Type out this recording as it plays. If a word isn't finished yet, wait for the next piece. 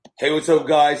Hey, what's up,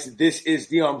 guys? This is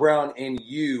Dion Brown, and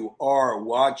you are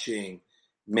watching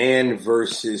Man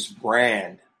versus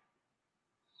Brand.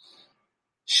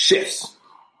 Shifts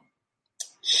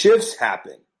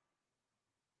happen.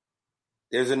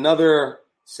 There's another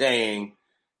saying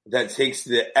that takes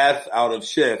the F out of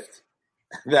shift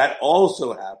that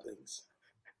also happens.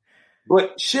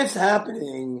 But shifts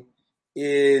happening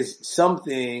is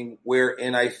something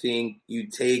wherein I think you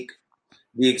take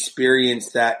the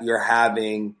experience that you're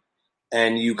having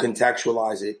and you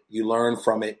contextualize it, you learn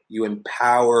from it, you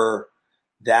empower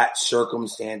that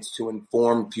circumstance to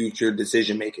inform future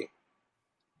decision making.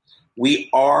 We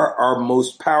are our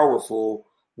most powerful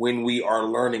when we are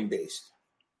learning based.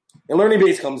 And learning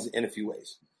based comes in a few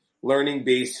ways. Learning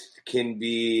based can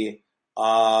be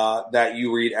that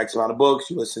you read X amount of books,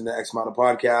 you listen to X amount of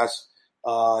podcasts,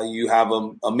 you have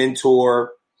a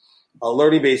mentor.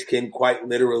 Learning based can quite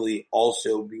literally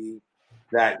also be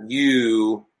that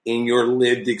you, in your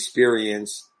lived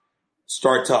experience,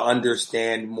 start to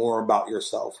understand more about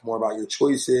yourself, more about your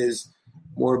choices,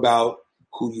 more about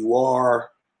who you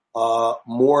are,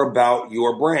 more about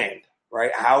your brand, right?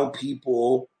 How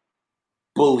people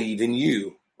believe in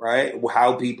you, right?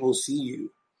 How people see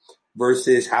you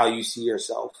versus how you see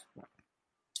yourself.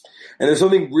 And there's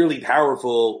something really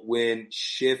powerful when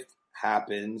shift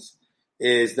happens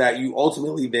is that you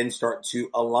ultimately then start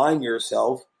to align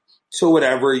yourself to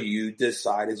whatever you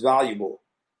decide is valuable.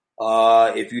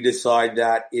 If you decide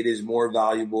that it is more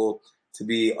valuable to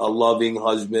be a loving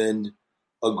husband,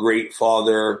 a great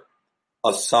father,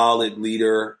 a solid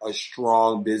leader, a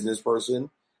strong business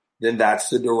person, then that's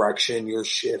the direction your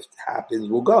shift happens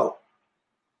will go.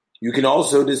 You can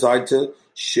also decide to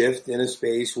shift in a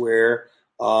space where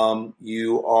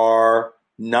you are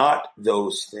not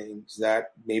those things,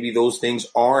 that maybe those things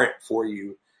aren't for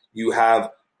you. You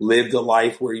have lived a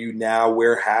life where you now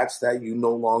wear hats that you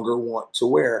no longer want to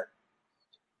wear.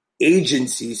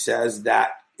 Agency says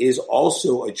that is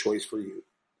also a choice for you.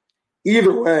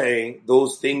 Either way,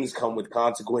 those things come with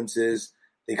consequences.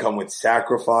 They come with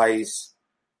sacrifice.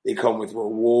 They come with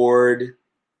reward.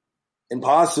 And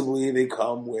possibly they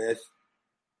come with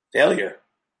failure.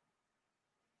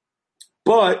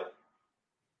 But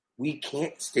we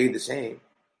can't stay the same.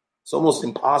 It's almost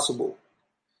impossible.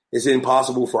 It's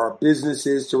impossible for our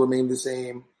businesses to remain the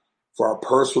same, for our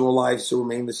personal lives to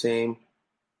remain the same,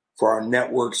 for our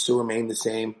networks to remain the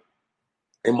same,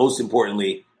 and most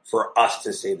importantly, for us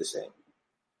to stay the same.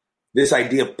 This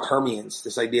idea of permanence,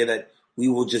 this idea that we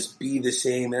will just be the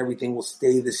same, everything will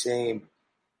stay the same.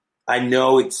 I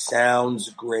know it sounds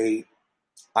great.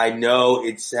 I know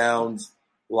it sounds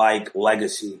like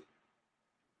legacy.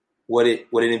 What it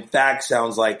in fact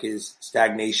sounds like is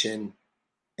stagnation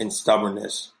and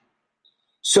stubbornness.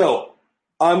 So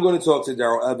I'm going to talk to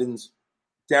Darrell Evans.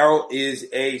 Darrell is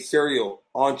a serial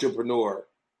entrepreneur.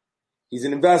 He's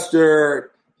an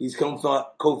investor. He's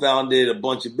co-founded a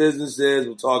bunch of businesses.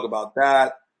 We'll talk about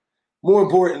that. More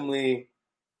importantly,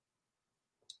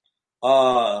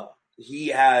 he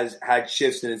has had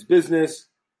shifts in his business,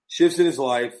 shifts in his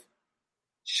life,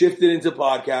 shifted into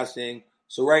podcasting.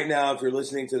 So right now, if you're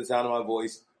listening to the sound of my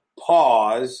voice,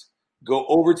 pause, go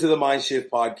over to the Mind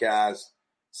Shift podcast,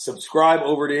 subscribe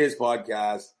over to his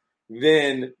podcast,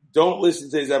 then don't listen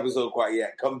to his episode quite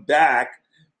yet. Come back,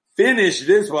 finish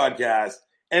this podcast,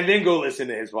 and then go listen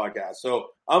to his podcast.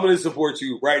 So I'm going to support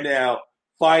you right now,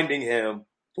 finding him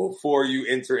before you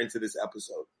enter into this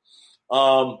episode.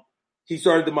 He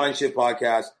started the Mind Shift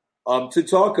podcast to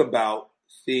talk about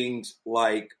things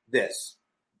like this.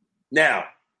 Now,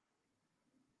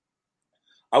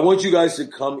 I want you guys to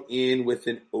come in with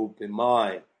an open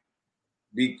mind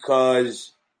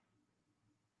because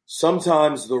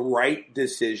sometimes the right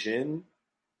decision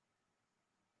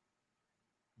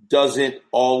doesn't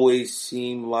always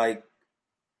seem like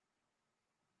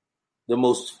the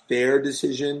most fair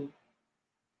decision,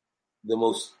 the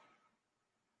most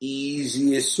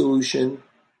easiest solution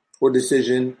or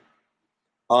decision.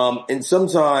 And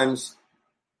sometimes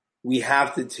we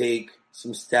have to take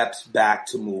some steps back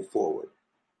to move forward.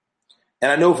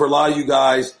 And I know for a lot of you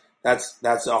guys, that's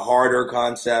a harder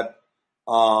concept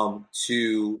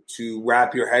to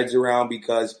wrap your heads around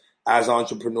because as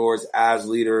entrepreneurs, as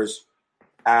leaders,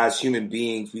 as human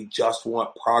beings, we just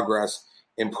want progress,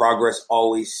 and progress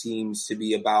always seems to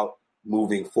be about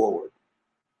moving forward,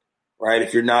 right?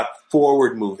 If you're not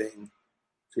forward moving,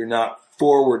 if you're not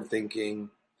forward thinking,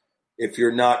 if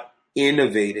you're not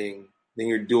innovating, then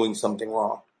you're doing something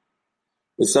wrong.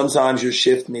 But sometimes your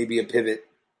shift may be a pivot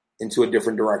into a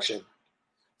different direction.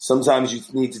 Sometimes you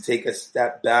need to take a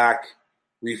step back,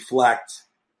 reflect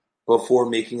before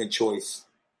making a choice.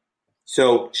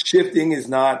 So shifting is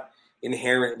not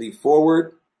inherently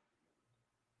forward,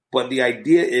 but the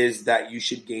idea is that you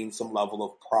should gain some level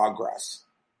of progress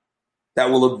that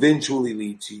will eventually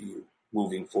lead to you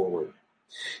moving forward.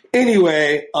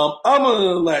 Anyway, I'm going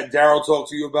to let Darrell talk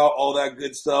to you about all that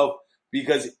good stuff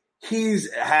because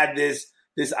he's had this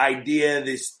idea,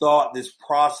 this thought, this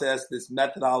process, this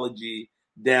methodology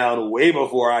down way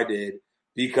before I did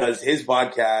because his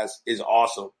podcast is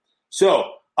awesome. So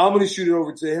I'm going to shoot it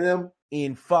over to him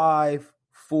in 5,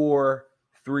 4,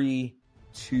 3,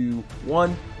 2,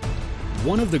 1.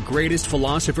 One of the greatest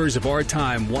philosophers of our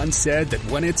time once said that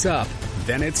when it's up,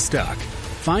 then it's stuck.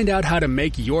 Find out how to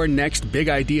make your next big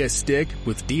idea stick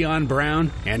with Dion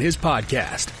Brown and his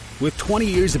podcast. With 20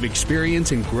 years of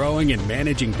experience in growing and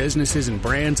managing businesses and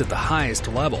brands at the highest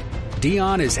level,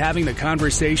 Dion is having the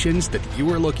conversations that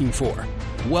you are looking for.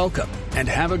 Welcome and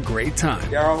have a great time.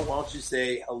 Darrell, why don't you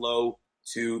say hello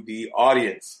to the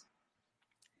audience?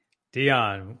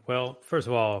 Dion, well, first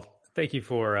of all, thank you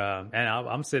for, and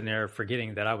I'm sitting there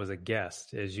forgetting that I was a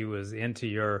guest as you was into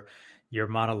your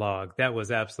monologue. That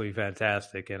was absolutely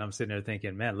fantastic. And I'm sitting there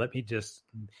thinking, man, let me just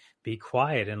be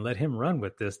quiet and let him run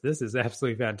with this. This is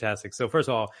absolutely fantastic. So first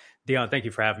of all, Dion, thank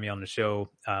you for having me on the show.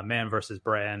 Man versus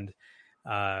Brand,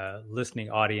 listening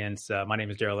audience. My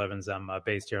name is Darrell Evans. I'm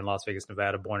based here in Las Vegas,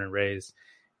 Nevada, born and raised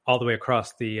all the way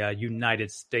across the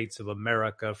United States of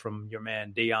America from your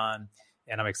man, Dion.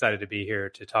 And I'm excited to be here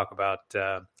to talk about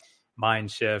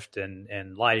mind shift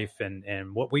and life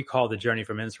and what we call the journey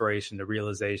from inspiration to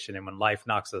realization, and when life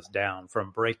knocks us down, from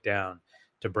breakdown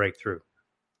to breakthrough.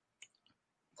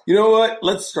 You know what?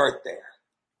 Let's start there.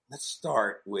 Let's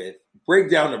start with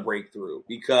breakdown to breakthrough,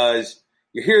 because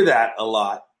you hear that a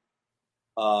lot,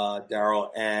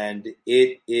 Darrell, and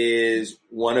it is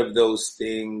one of those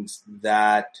things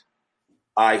that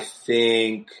I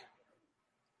think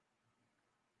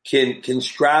can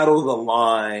straddle the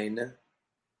line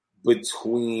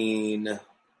between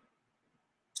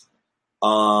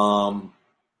a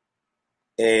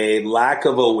lack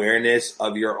of awareness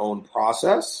of your own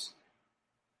process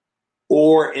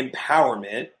or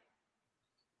empowerment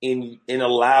in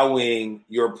allowing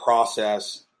your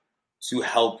process to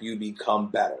help you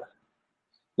become better.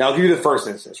 Now, I'll give you the first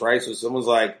instance, right? So someone's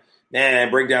like,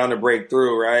 man, break down to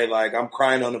breakthrough, right? Like, I'm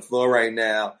crying on the floor right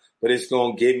now, but it's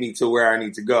going to get me to where I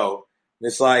need to go. And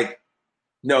it's like,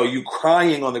 no, you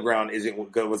crying on the ground isn't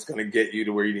what's going to get you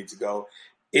to where you need to go.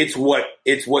 It's what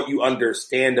you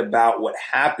understand about what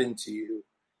happened to you,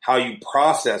 how you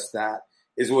process that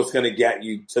is what's going to get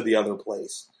you to the other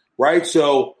place, right?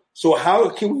 So how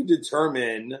can we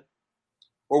determine,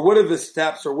 or what are the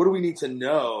steps, or what do we need to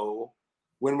know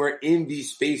when we're in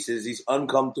these spaces, these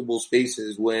uncomfortable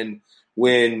spaces, when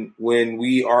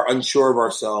we are unsure of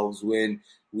ourselves, when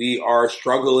we are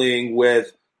struggling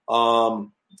with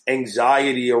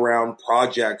anxiety around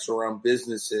projects, around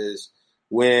businesses,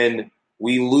 when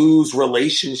we lose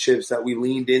relationships that we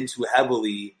leaned into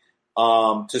heavily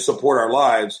to support our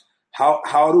lives?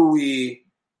 How do we,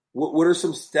 what are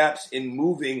some steps in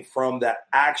moving from that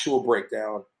actual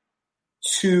breakdown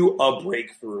to a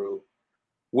breakthrough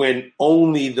when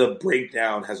only the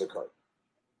breakdown has occurred?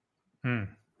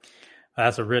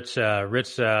 That's a rich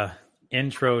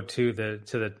intro to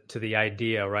the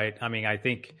idea, right? I mean, I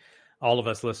think all of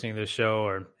us listening to this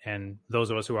show, and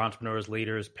those of us who are entrepreneurs,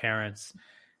 leaders, parents,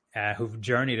 who've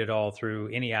journeyed it all through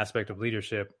any aspect of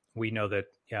leadership, we know that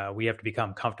we have to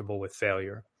become comfortable with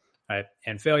failure, right?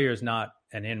 And failure is not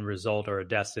an end result or a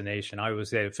destination. I always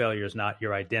say that failure is not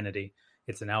your identity;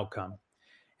 it's an outcome.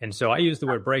 And so I use the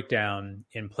word breakdown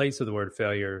in place of the word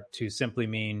failure to simply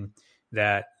mean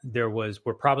that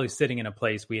we're probably sitting in a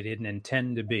place we didn't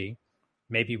intend to be.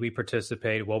 Maybe we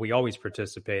participated. Well, we always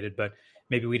participated, but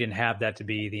maybe we didn't have that to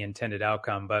be the intended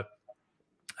outcome. But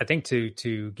I think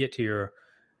to get to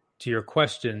your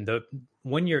question,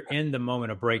 when you're in the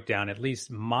moment of breakdown, at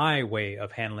least my way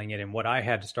of handling it and what I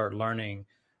had to start learning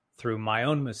through my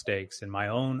own mistakes and my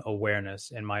own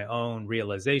awareness and my own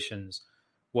realizations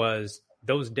was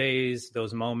those days,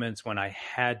 those moments when I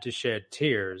had to shed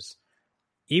tears,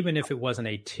 even if it wasn't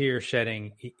a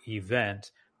tear-shedding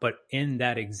event, but in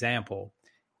that example,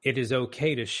 it is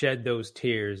okay to shed those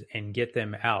tears and get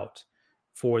them out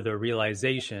for the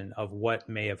realization of what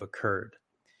may have occurred.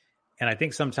 And I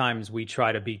think sometimes we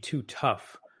try to be too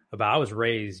tough about, I was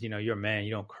raised, you're a man,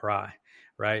 you don't cry,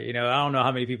 right? I don't know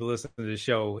how many people listen to the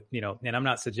show, and I'm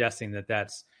not suggesting that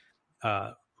that's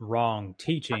wrong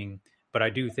teaching, but I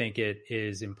do think it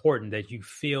is important that you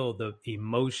feel the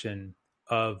emotion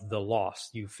of the loss.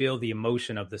 You feel the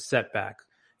emotion of the setback.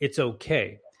 It's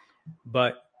okay.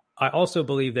 But I also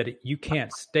believe that you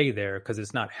can't stay there because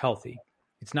it's not healthy.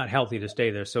 It's not healthy to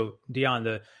stay there. So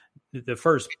Dion, the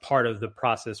first part of the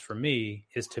process for me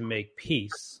is to make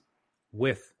peace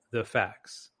with the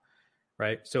facts,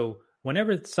 right? So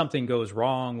whenever something goes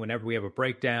wrong, whenever we have a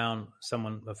breakdown,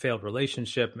 a failed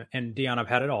relationship, and Dion, I've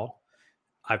had it all.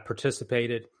 I've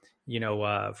participated.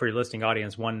 For your listening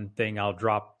audience, one thing I'll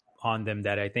drop on them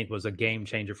that I think was a game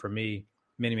changer for me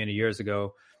many, many years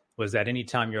ago was that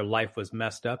anytime your life was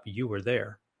messed up, you were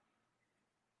there.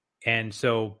 And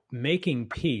so making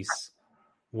peace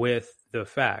with the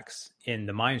facts in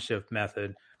the mind shift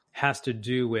method has to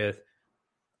do with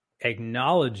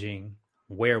acknowledging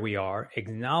where we are,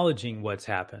 acknowledging what's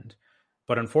happened.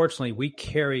 But unfortunately, we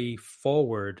carry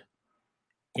forward,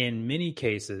 in many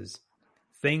cases,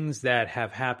 things that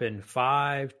have happened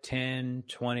 5, 10,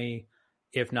 20,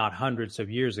 if not hundreds of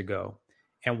years ago.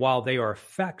 And while they are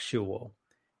factual,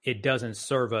 it doesn't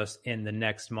serve us in the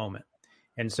next moment.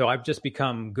 And so I've just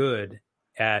become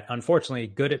unfortunately,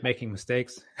 good at making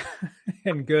mistakes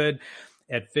and good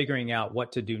at figuring out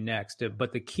what to do next.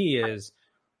 But the key is,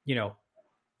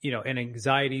 and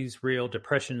anxiety is real,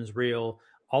 depression is real,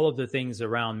 all of the things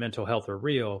around mental health are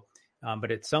real.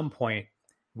 But at some point,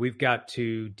 we've got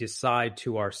to decide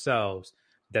to ourselves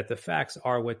that the facts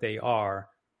are what they are.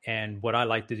 And what I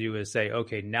like to do is say,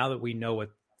 okay, now that we know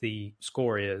what the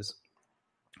score is,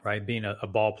 right? Being a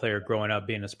ball player growing up,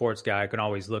 being a sports guy, I can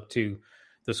always look to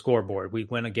the scoreboard. We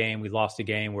win a game, we lost a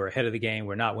game, we're ahead of the game,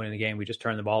 we're not winning the game, we just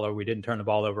turned the ball over, we didn't turn the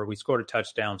ball over, we scored a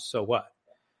touchdown, so what?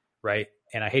 Right?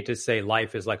 And I hate to say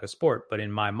life is like a sport, but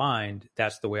in my mind,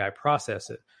 that's the way I process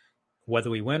it. Whether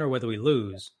we win or whether we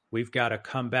lose, we've got to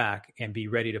come back and be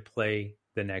ready to play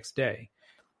the next day.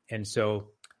 And so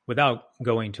without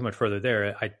going too much further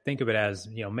there, I think of it as,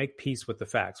 make peace with the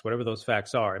facts, whatever those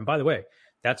facts are. And by the way,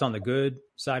 that's on the good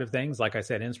side of things. Like I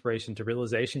said, inspiration to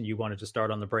realization. You wanted to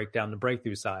start on the breakdown, the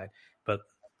breakthrough side. But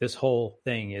this whole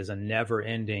thing is a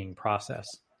never-ending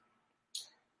process.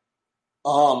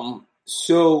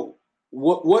 So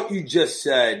what you just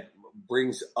said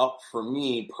brings up for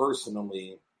me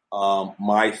personally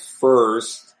my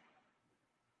first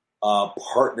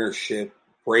partnership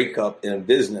breakup in a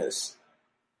business.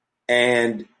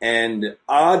 And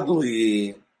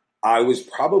oddly, I was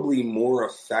probably more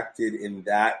affected in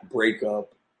that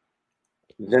breakup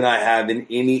than I have in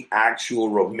any actual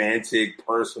romantic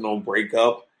personal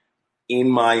breakup in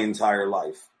my entire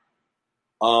life.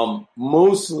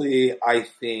 Mostly, I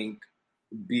think,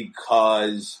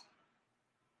 because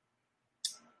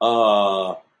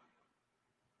so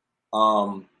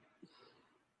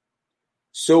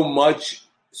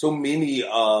many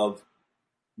of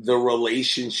the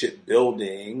relationship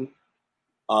building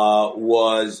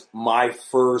was my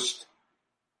first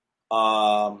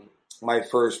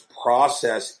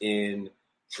process in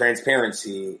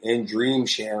transparency, in dream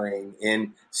sharing,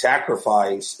 in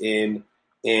sacrifice, in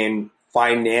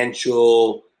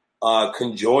financial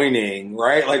conjoining,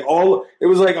 right? Like it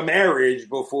was like a marriage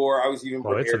before I was even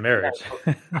prepared. Oh, it's a marriage.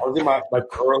 I was in my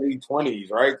early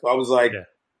 20s, right? So I was like,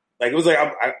 it was like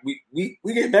we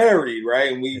get married,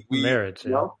 right? And we marriage,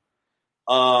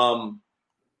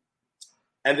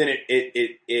 and then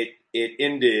it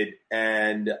ended,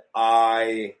 and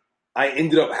I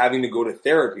ended up having to go to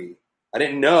therapy. I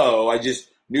didn't know. I just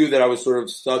knew that I was sort of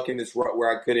stuck in this rut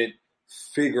where I couldn't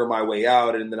figure my way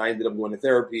out, and then I ended up going to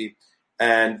therapy.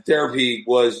 And therapy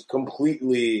was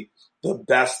completely the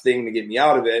best thing to get me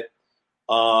out of it.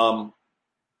 But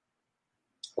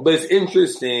it's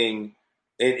interesting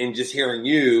in just hearing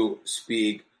you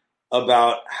speak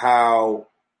about how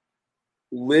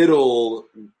little,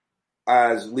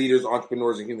 as leaders,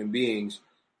 entrepreneurs, and human beings,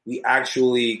 we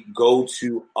actually go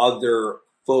to other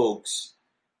folks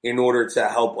in order to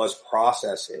help us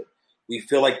process it. We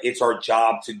feel like it's our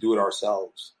job to do it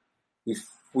ourselves.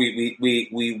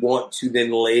 We want to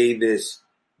then lay this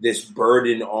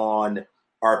burden on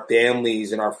our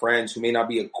families and our friends who may not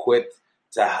be equipped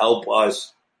to help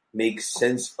us make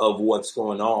sense of what's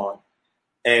going on.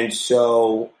 And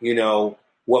so,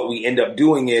 what we end up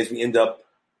doing is we end up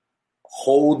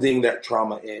holding that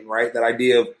trauma in, right? That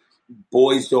idea of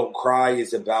boys don't cry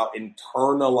is about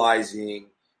internalizing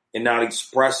and not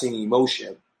expressing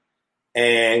emotion.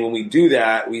 And when we do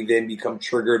that, we then become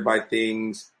triggered by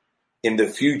things in the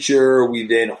future. We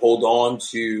then hold on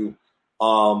to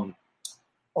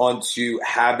onto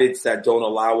habits that don't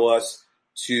allow us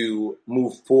to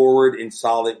move forward in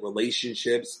solid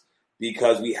relationships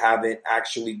because we haven't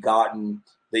actually gotten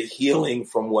the healing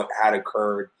from what had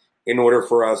occurred in order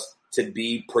for us to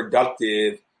be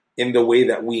productive in the way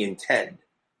that we intend.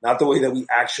 Not the way that we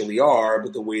actually are,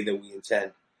 but the way that we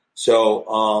intend.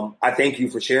 So I thank you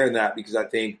for sharing that, because I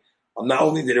think Not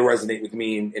only did it resonate with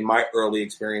me in my early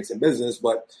experience in business,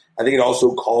 but I think it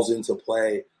also calls into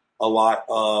play a lot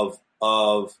of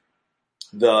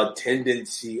the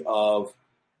tendency of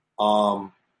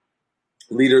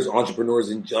leaders, entrepreneurs,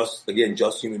 and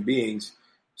just human beings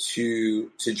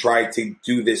to try to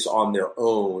do this on their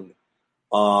own.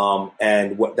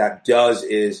 And what that does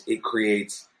is it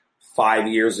creates 5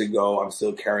 years ago, I'm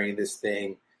still carrying this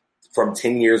thing. From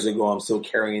 10 years ago, I'm still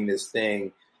carrying this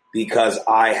thing because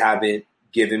I haven't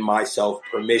given myself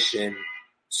permission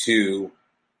to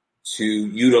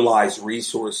utilize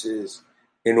resources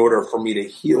in order for me to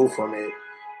heal from it,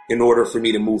 in order for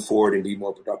me to move forward and be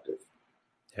more productive.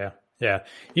 Yeah. Yeah.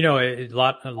 You know, a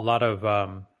lot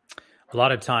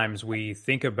of times we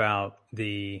think about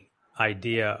the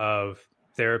idea of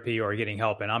therapy or getting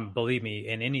help. And believe me,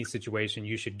 in any situation,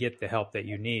 you should get the help that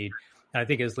you need. And I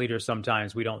think as leaders,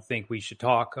 sometimes we don't think we should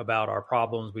talk about our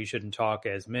problems. We shouldn't talk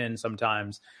as men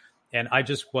sometimes. And I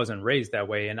just wasn't raised that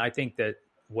way. And I think that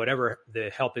whatever the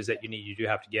help is that you need, you do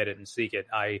have to get it and seek it.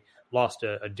 I lost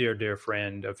a dear, dear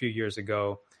friend a few years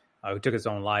ago who took his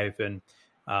own life. And,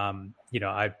 I've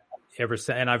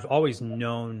always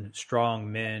known strong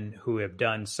men who have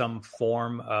done some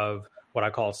form of what I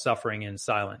call suffering in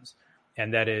silence.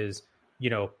 And that is,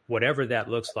 whatever that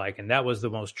looks like. And that was the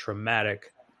most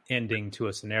traumatic ending to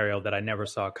a scenario that I never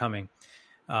saw coming.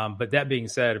 But that being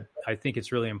said, I think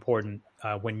it's really important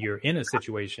when you're in a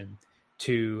situation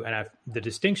the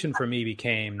distinction for me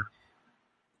became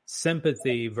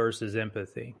sympathy versus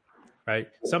empathy, right?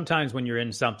 Sometimes when you're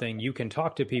in something, you can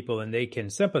talk to people and they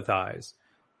can sympathize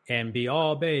and be,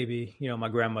 oh, baby, my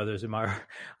grandmother's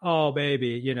oh,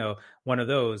 baby, one of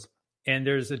those. And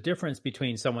there's a difference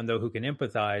between someone, though, who can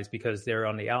empathize because they're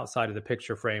on the outside of the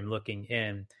picture frame looking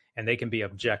in, and they can be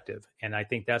objective. And I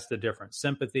think that's the difference.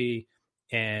 Sympathy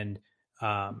and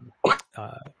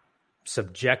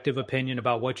subjective opinion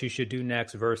about what you should do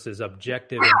next versus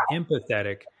objective and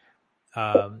empathetic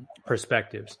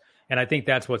perspectives. And I think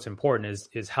that's what's important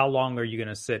is how long are you going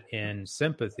to sit in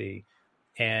sympathy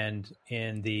and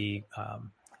in the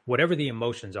whatever the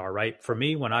emotions are, right? For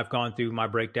me, when I've gone through my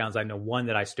breakdowns, I know one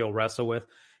that I still wrestle with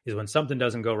is when something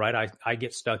doesn't go right, I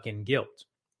get stuck in guilt.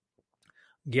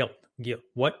 Guilt.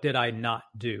 What did I not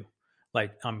do?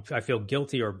 Like I feel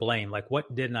guilty or blame. Like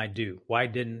what didn't I do? Why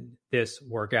didn't this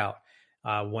work out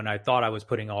when I thought I was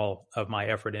putting all of my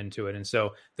effort into it? And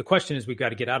so the question is, we've got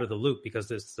to get out of the loop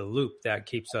because it's the loop that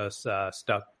keeps us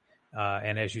stuck.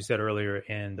 And as you said earlier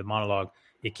in the monologue,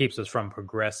 it keeps us from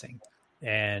progressing.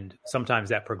 And sometimes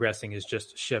that progressing is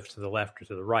just a shift to the left or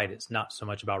to the right. It's not so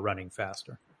much about running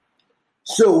faster.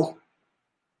 So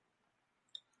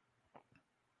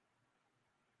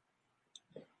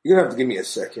you're going to have to give me a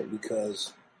second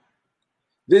because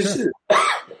this is...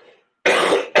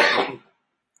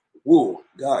 Whoa,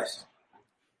 guys.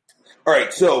 All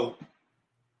right, so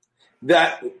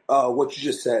that, what you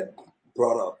just said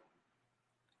brought up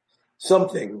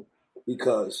something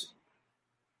because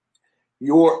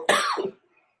you're...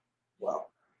 Wow.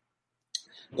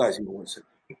 Guys, give me 1 second.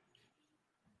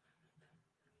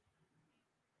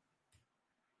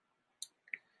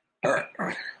 All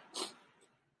right.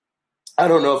 I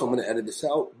don't know if I'm going to edit this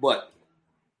out, but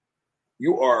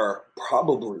you are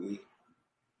probably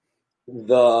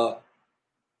the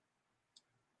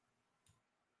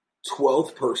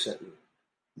 12th person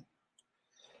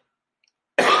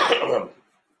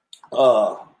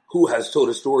who has told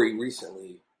a story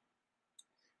recently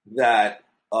that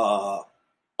a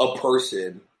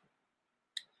person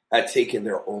had taken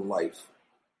their own life.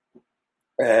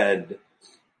 And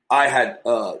I had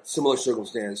a similar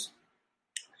circumstance.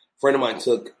 A friend of mine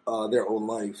took their own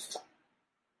life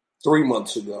 3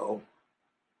 months ago.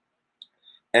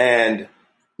 And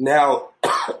now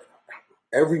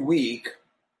every week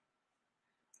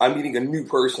I'm meeting a new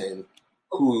person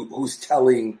who's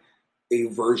telling a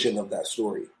version of that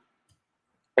story.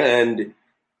 And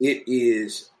it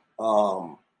is,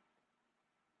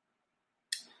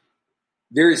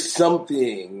 there is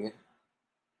something,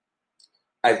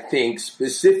 I think,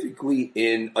 specifically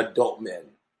in adult men,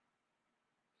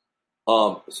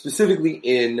 specifically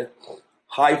in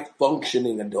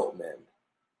high-functioning adult men,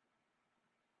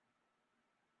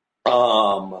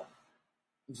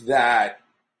 that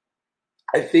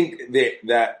I think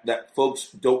that folks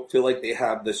don't feel like they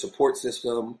have the support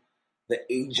system, the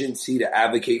agency to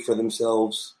advocate for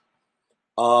themselves.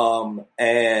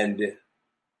 And,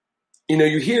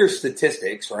 you hear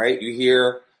statistics, right? You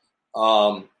hear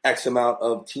X amount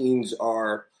of teens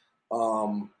are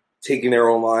taking their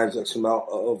own lives, X amount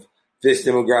of this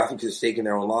demographic is taking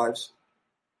their own lives.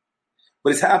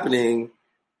 But it's happening,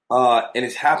 and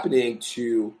it's happening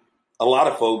to a lot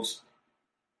of folks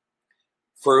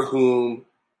for whom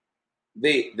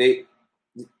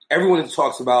everyone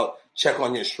talks about check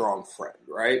on your strong friend,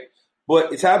 right?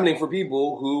 But it's happening for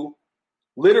people who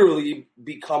literally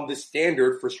become the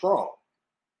standard for strong,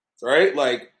 right?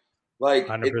 Like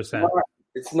 100%.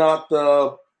 It's not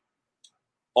the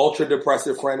ultra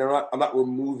depressive friend. I'm not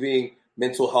removing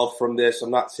mental health from this.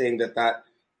 I'm not saying that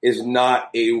is not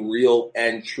a real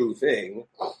and true thing.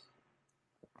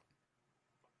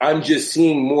 I'm just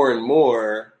seeing more and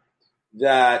more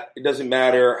that it doesn't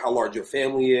matter how large your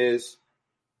family is,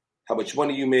 how much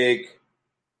money you make,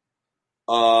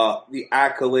 the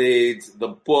accolades, the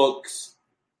books,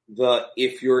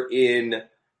 if you're in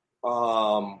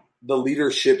the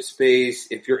leadership space,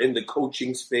 if you're in the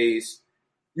coaching space,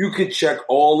 you could check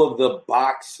all of the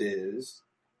boxes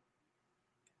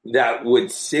that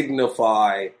would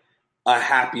signify a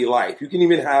happy life. You can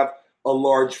even have a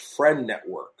large friend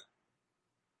network.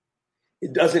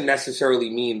 It doesn't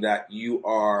necessarily mean that you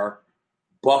are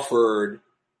buffered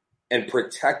and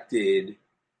protected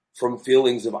from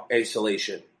feelings of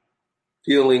isolation,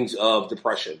 feelings of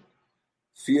depression,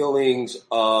 feelings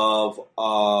of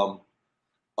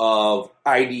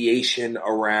ideation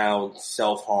around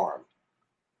self-harm.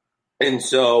 And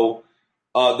so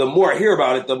the more I hear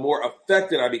about it, the more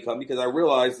affected I become, because I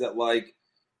realize that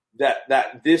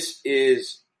that this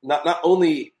is not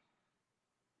only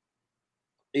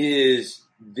is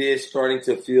this starting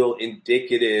to feel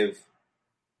indicative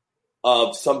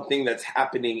of something that's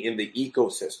happening in the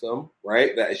ecosystem,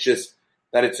 right? That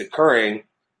it's occurring,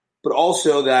 but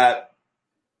also that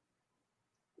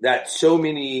so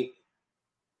many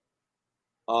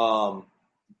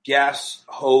guests,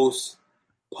 hosts,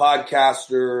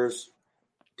 podcasters,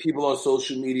 people on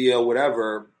social media,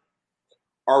 whatever,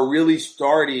 are really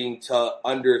starting to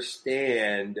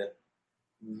understand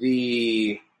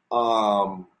the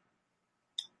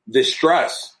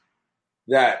stress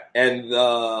that and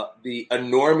the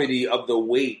enormity of the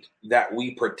weight that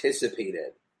we participate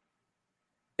in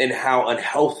and how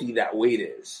unhealthy that weight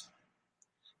is.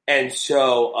 And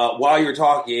so while you're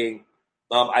talking,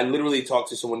 I literally talked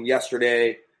to someone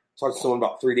yesterday, talked to someone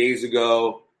about 3 days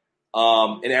ago,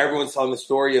 and everyone's telling the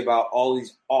story about all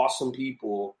these awesome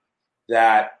people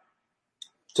that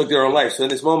took their own life. So in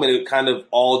this moment, it kind of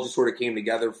all just sort of came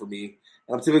together for me.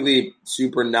 And I'm typically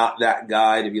super not that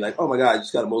guy to be like, oh my God, I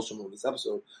just got emotional in this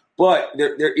episode. But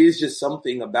there is just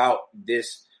something about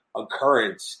this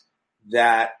occurrence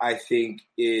that I think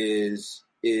is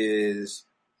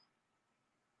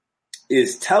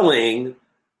telling,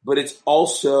 but it's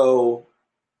also,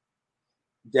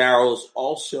 Darrell's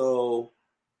also,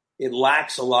 it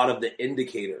lacks a lot of the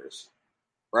indicators,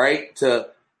 right? To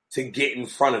get in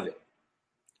front of it,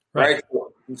 right?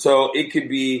 So it could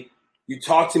be, you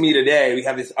talk to me today, we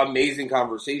have this amazing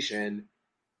conversation,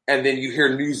 and then you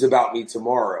hear news about me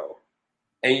tomorrow.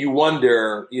 And you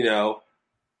wonder,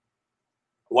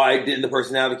 why didn't the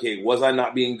person advocate? Was I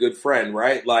not being a good friend,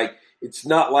 right? Like, it's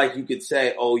not like you could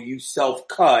say, oh, you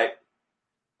self-cut.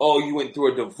 Oh, you went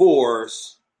through a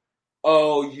divorce.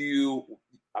 Oh,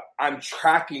 I'm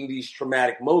tracking these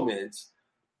traumatic moments.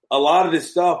 A lot of this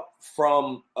stuff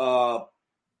from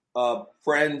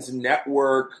friends,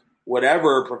 network,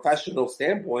 whatever, professional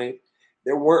standpoint,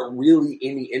 there weren't really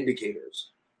any indicators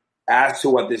as to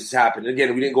what this has happened.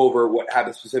 Again, we didn't go over what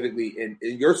happened specifically in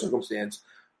your circumstance,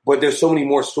 but there's so many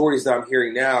more stories that I'm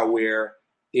hearing now where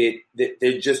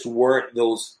there just weren't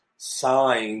those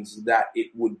signs that it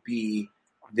would be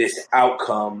this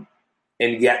outcome,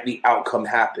 and yet the outcome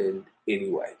happened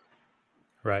anyway.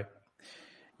 Right.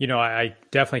 I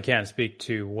definitely can't speak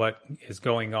to what is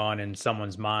going on in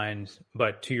someone's mind,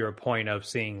 but to your point of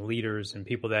seeing leaders and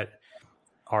people that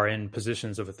are in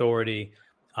positions of authority,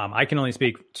 I can only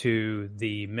speak to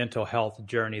the mental health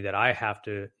journey that I have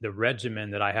to, the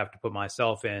regimen that I have to put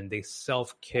myself in, the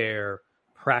self-care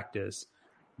practice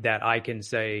that I can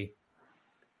say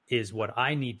is what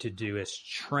I need to do as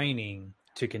training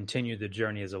to continue the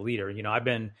journey as a leader. I've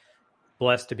been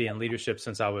blessed to be in leadership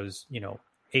since I was,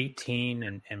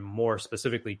 18 and more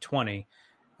specifically 20.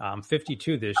 I'm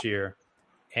 52 this year.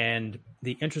 And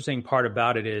the interesting part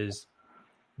about it is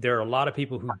there are a lot of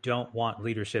people who don't want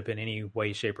leadership in any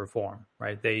way, shape, or form,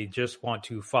 right? They just want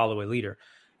to follow a leader.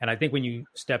 And I think when you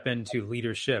step into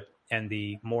leadership and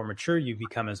the more mature you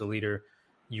become as a leader,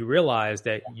 you realize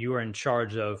that you are in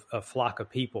charge of a flock of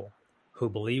people who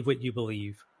believe what you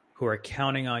believe, who are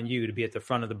counting on you to be at the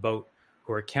front of the boat,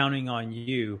 who are counting on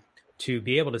you to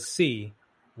be able to see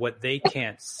what they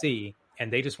can't see,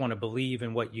 and they just want to believe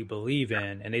in what you believe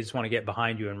in, and they just want to get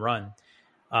behind you and run.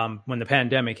 When the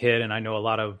pandemic hit, and I know a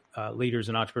lot of leaders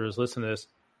and entrepreneurs listen to this,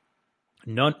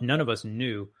 none of us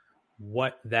knew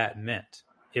what that meant.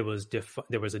 It was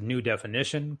there was a new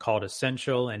definition called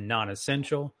essential and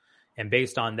non-essential, and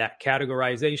based on that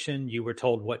categorization, you were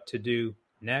told what to do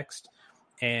next.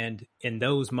 And in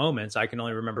those moments, I can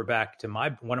only remember back to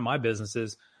one of my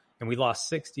businesses, and we lost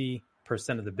 60%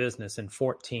 of the business in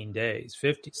 14 days.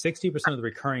 60% of the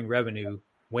recurring revenue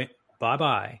went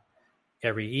bye-bye.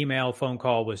 Every email, phone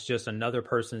call was just another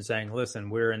person saying, listen,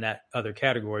 we're in that other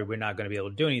category. We're not going to be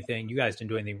able to do anything. You guys didn't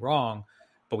do anything wrong,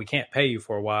 but we can't pay you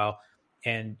for a while.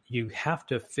 And you have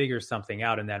to figure something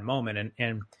out in that moment.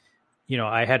 And you know,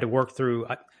 I had to work through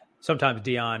sometimes,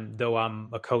 Dion, though I'm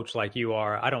a coach like you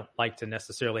are, I don't like to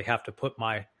necessarily have to put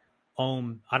I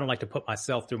don't like to put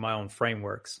myself through my own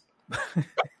frameworks.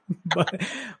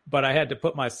 but I had to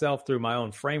put myself through my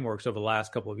own frameworks over the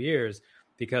last couple of years,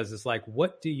 because it's like,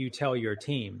 what do you tell your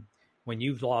team when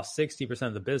you've lost 60%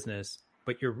 of the business,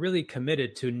 but you're really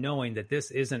committed to knowing that this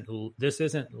isn't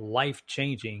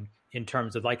life-changing in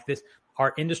terms of like this,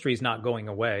 our industry is not going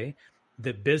away.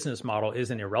 The business model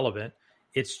isn't irrelevant.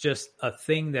 It's just a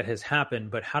thing that has happened,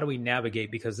 but how do we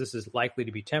navigate, because this is likely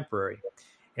to be temporary.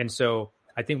 And so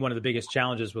I think one of the biggest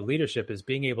challenges with leadership is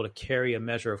being able to carry a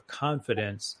measure of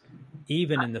confidence,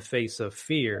 even in the face of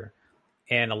fear.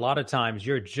 And a lot of times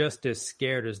you're just as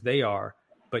scared as they are,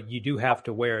 but you do have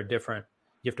to wear a different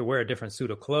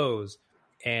suit of clothes,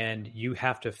 and you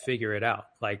have to figure it out.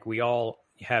 Like we all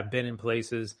have been in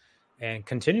places and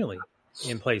continually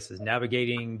in places,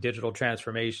 navigating digital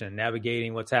transformation,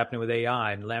 navigating what's happening with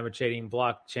AI, and navigating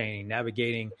blockchain,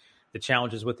 navigating the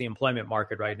challenges with the employment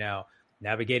market right now,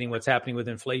 navigating what's happening with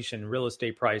inflation, real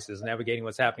estate prices, navigating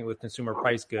what's happening with consumer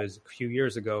price goods a few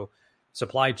years ago,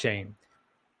 supply chain.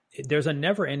 There's a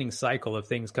never-ending cycle of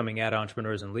things coming at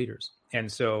entrepreneurs and leaders.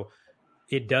 And so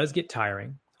it does get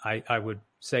tiring. I would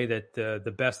say that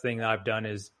the best thing that I've done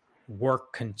is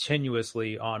work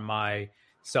continuously on my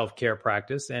self-care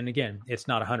practice. And again, it's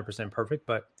not 100% perfect,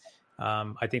 but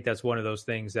I think that's one of those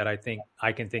things that I think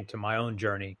I can think to my own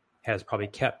journey has probably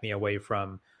kept me away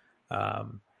from,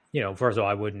 first of all,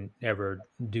 I wouldn't ever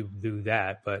do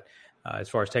that, but as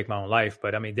far as take my own life.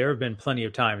 But I mean, there have been plenty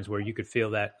of times where you could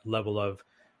feel that level of,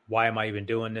 why am I even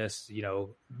doing this?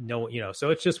 So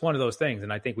it's just one of those things.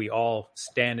 And I think we all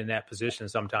stand in that position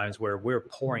sometimes where we're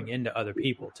pouring into other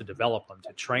people to develop them,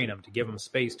 to train them, to give them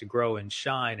space to grow and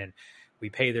shine. And we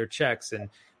pay their checks and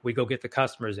we go get the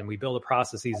customers and we build the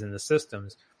processes and the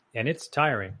systems, and it's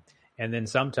tiring. And then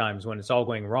sometimes when it's all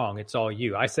going wrong, it's all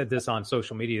you. I said this on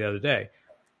social media the other day.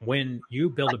 When you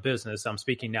build a business, I'm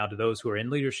speaking now to those who are in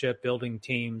leadership, building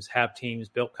teams, have teams,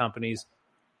 built companies.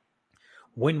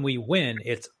 When we win,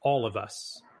 it's all of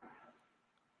us.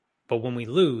 But when we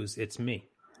lose, it's me.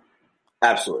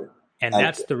 Absolutely. And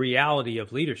that's the reality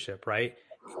of leadership, right?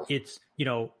 It's,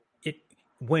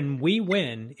 when we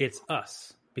win, it's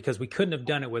us, because we couldn't have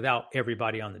done it without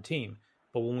everybody on the team.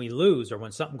 But when we lose or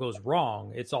when something goes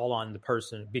wrong, it's all on the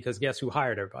person, because guess who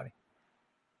hired everybody?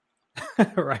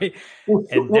 Right?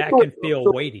 And that can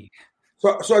feel weighty.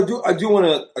 So I do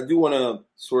want to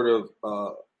sort of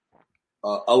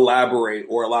elaborate,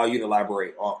 or allow you to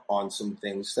elaborate on some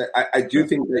things. I do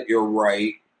think that you're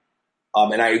right,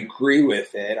 and I agree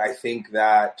with it. I think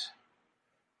that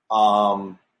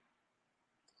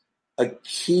a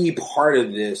key part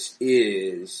of this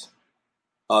is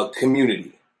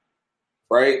community,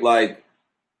 right? Like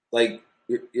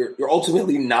you're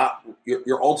ultimately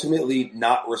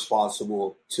not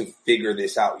responsible to figure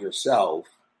this out yourself.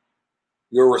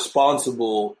 You're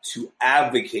responsible to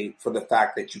advocate for the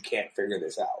fact that you can't figure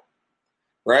this out,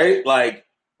 right?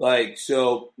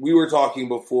 So we were talking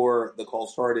before the call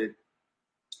started.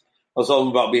 I was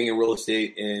talking about being in real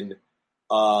estate and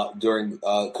during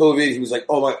COVID. He was like,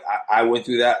 "Oh my, I went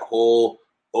through that whole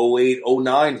 08,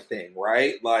 09 thing,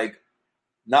 right? Like,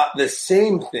 not the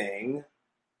same thing,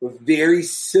 but very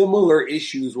similar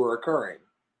issues were occurring."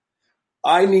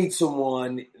 I need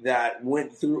someone that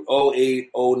went through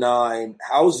 08, 09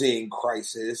 housing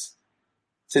crisis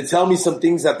to tell me some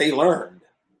things that they learned,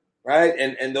 right?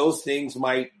 And those things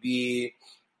might be,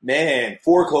 man,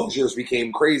 foreclosures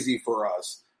became crazy for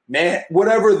us. Man,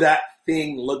 whatever that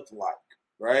thing looked like,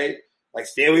 right? Like,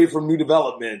 stay away from new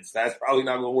developments. That's probably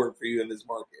not going to work for you in this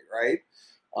market, right?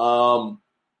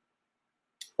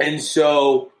 And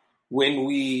so when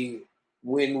we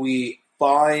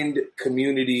find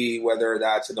community, whether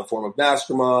that's in the form of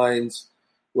masterminds,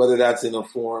 whether that's in the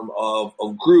form of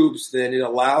groups, then it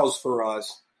allows for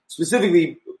us,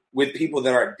 specifically with people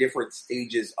that are at different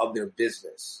stages of their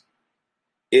business,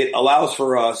 it allows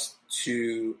for us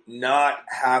to not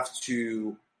have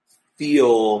to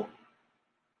feel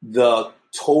the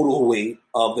total weight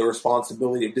of the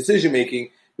responsibility of decision making,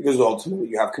 because ultimately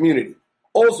you have community.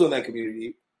 Also in that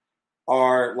community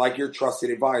are like your trusted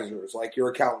advisors, like your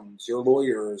accountants, your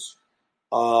lawyers,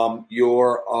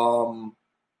 your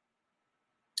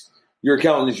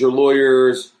accountants, your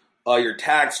lawyers, your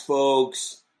tax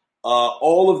folks,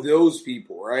 all of those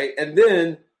people, right? And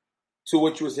then to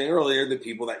what you were saying earlier, the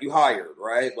people that you hired,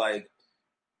 right? Like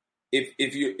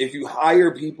if you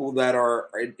hire people that are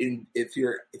if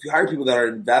you hire people that are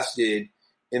invested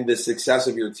in the success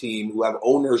of your team, who have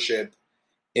ownership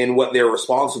in what they're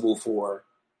responsible for,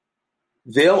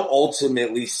 they'll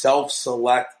ultimately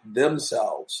self-select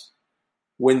themselves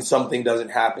when something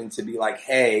doesn't happen to be like,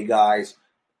 hey guys,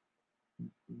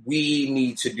 we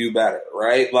need to do better,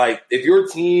 right? Like if your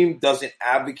team doesn't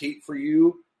advocate for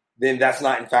you, then that's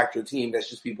not in fact your team. That's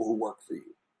just people who work for you.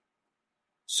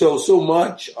 So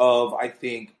much of, I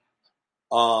think,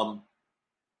 about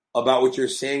what you're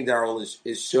saying, Darrell,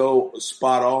 is so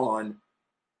spot on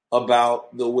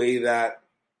about the way that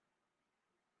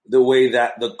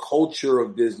the culture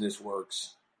of business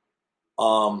works.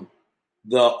 The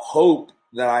hope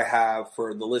that I have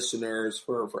for the listeners,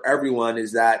 for everyone,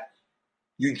 is that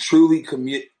you truly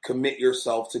commit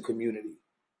yourself to community,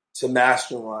 to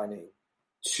masterminding,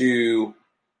 to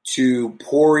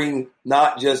pouring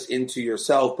not just into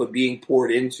yourself, but being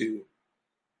poured into,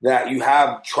 that you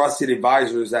have trusted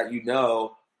advisors that you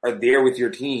know are there with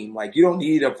your team. Like you don't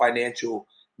need a financial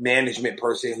management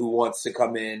person who wants to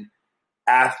come in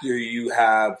after you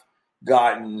have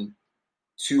gotten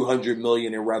 200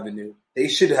 million in revenue. They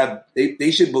should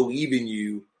believe in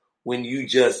you when you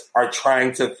just are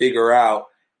trying to figure out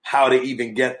how to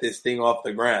even get this thing off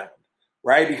the ground,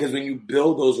 right? Because when you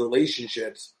build those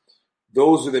relationships,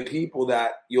 those are the people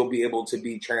that you'll be able to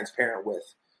be transparent with,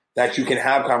 that you can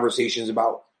have conversations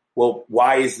about, well,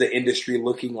 why is the industry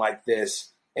looking like this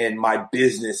and my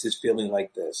business is feeling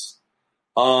like this?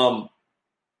 And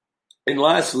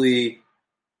lastly,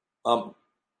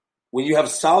 when you have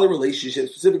solid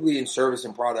relationships, specifically in service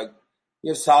and product,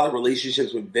 you have solid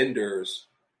relationships with vendors.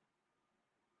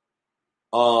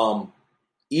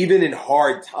 Even in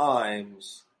hard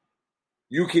times,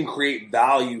 you can create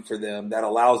value for them that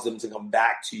allows them to come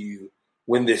back to you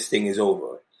when this thing is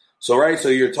over. So, right, so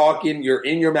you're in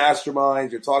your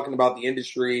masterminds, you're talking about the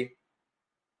industry.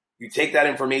 You take that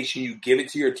information, you give it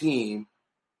to your team,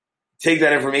 take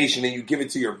that information and you give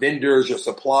it to your vendors, your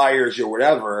suppliers, your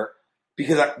whatever,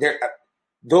 because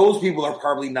those people are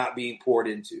probably not being poured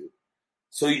into.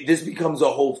 So this becomes a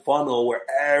whole funnel where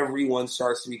everyone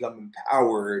starts to become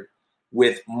empowered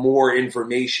with more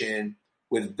information,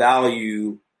 with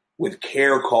value, with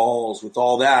care calls, with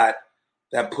all that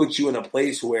puts you in a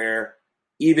place where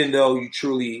even though you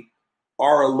truly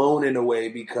are alone in a way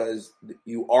because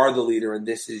you are the leader and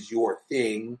this is your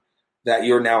thing that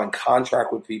you're now in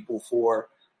contract with people for,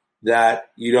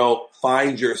 that you don't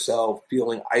find yourself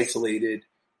feeling isolated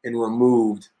and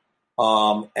removed,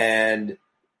 and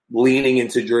leaning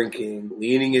into drinking,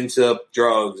 leaning into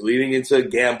drugs, leaning into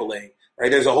gambling, right?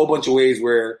 There's a whole bunch of ways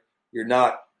where you're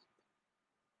not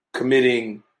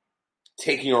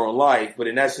taking your own life, but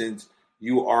in essence,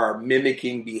 you are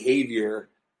mimicking behavior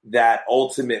that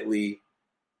ultimately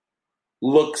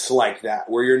looks like that,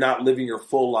 where you're not living your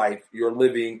full life. You're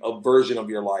living a version of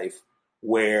your life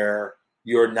where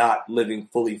you're not living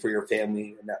fully for your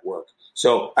family and network.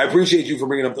 So I appreciate you for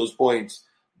bringing up those points,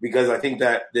 because I think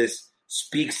that this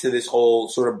speaks to this whole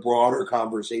sort of broader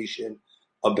conversation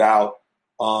about,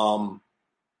 as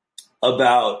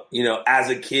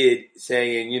a kid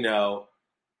saying,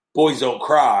 boys don't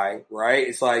cry, right?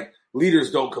 It's like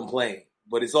leaders don't complain,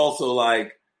 but it's also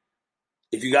like,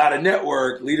 if you got a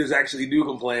network, leaders actually do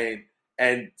complain,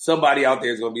 and somebody out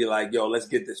there is going to be like, yo, let's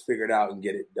get this figured out and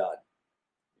get it done.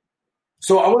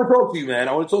 So I want to talk to you, man.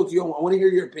 I want to hear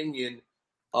your opinion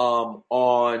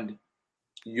on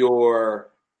your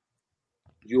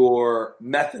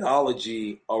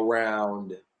methodology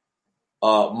around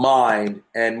mind,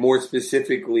 and more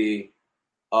specifically,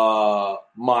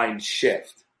 mind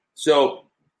shift. So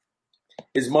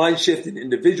is mind shift an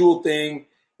individual thing?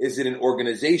 Is it an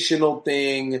organizational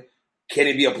thing? Can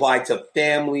it be applied to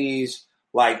families?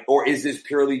 Or is this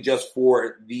purely just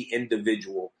for the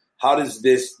individual? How does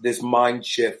this mind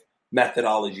shift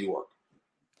methodology work?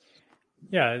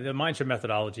 Yeah, the mind shift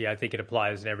methodology, I think it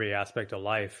applies in every aspect of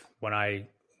life. When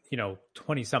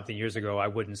 20 something years ago, I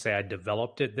wouldn't say I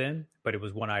developed it then, but it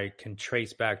was when I can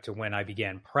trace back to when I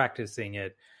began practicing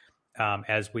it,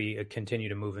 as we continue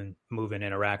to move and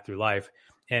interact through life.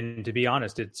 And to be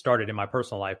honest, it started in my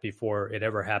personal life before it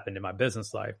ever happened in my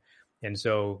business life. And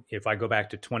so if I go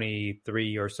back to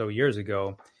 23 or so years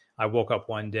ago, I woke up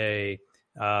one day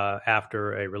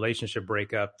after a relationship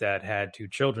breakup that had 2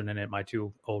 children in it, my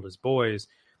 2 oldest boys,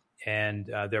 and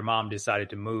their mom decided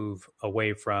to move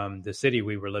away from the city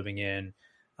we were living in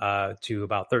to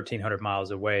about 1,300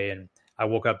 miles away. And I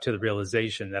woke up to the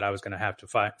realization that I was going to have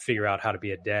to figure out how to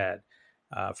be a dad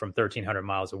from 1,300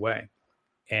 miles away.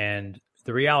 And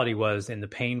the reality was, in the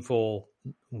painful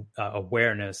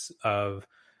awareness of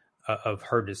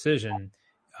her decision,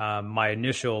 my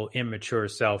initial immature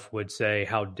self would say,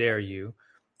 "How dare you?"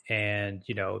 And,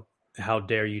 how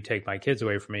dare you take my kids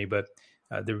away from me? But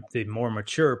the more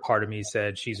mature part of me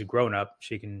said, she's a grown up.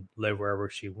 She can live wherever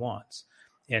she wants.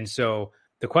 And so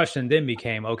the question then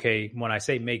became, okay, when I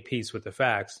say make peace with the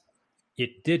facts,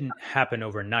 it didn't happen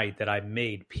overnight that I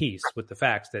made peace with the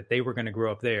facts that they were going to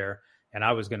grow up there and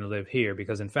I was going to live here,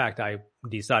 because in fact, I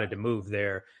decided to move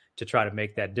there to try to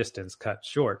make that distance cut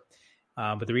short.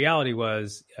 But the reality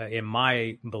was, in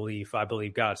my belief, I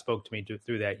believe God spoke to me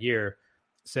through that year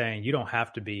saying, you don't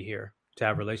have to be here to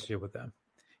have a relationship with them.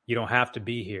 You don't have to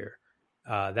be here.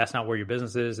 That's not where your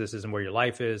business is. This isn't where your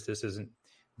life is. This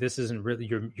isn't really,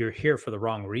 you're here for the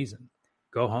wrong reason.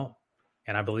 Go home.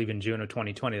 And I believe in June of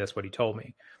 2020, that's what he told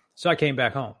me. So I came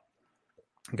back home,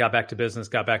 got back to business,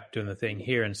 got back to doing the thing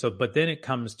here. And so, but then it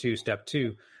comes to step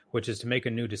 2, which is to make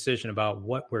a new decision about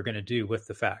what we're going to do with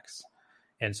the facts.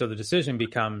 And so the decision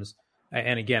becomes,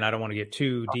 and again, I don't want to get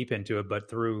too deep into it, but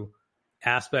through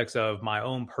aspects of my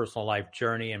own personal life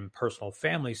journey and personal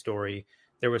family story,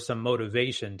 there was some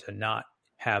motivation to not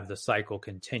have the cycle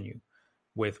continue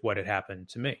with what had happened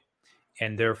to me.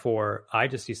 And therefore, I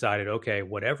just decided, okay,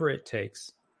 whatever it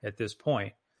takes at this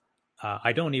point.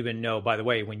 I don't even know, by the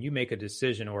way, when you make a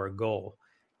decision or a goal,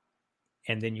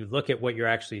 and then you look at what you're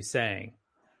actually saying,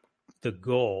 the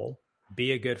goal,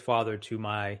 be a good father to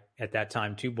my, at that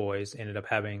time, 2 boys, ended up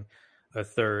having a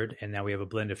third, and now we have a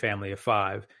blended family of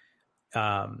 5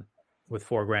 with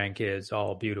 4 grandkids,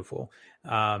 all beautiful.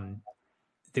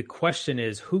 The question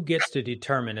is, who gets to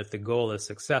determine if the goal is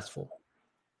successful?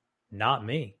 Not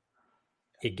me.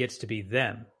 It gets to be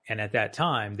them. And at that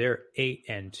time, they're 8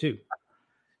 and 2.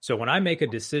 So when I make a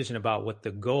decision about what the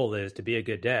goal is to be a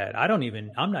good dad,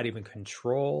 I'm not even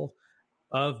control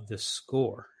of the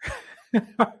score.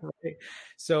 Right?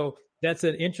 So that's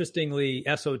an interestingly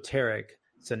esoteric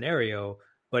scenario,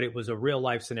 but it was a real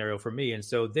life scenario for me. And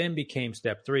so then became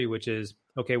step 3, which is,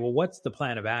 okay, well, what's the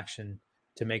plan of action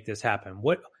to make this happen?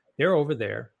 They're over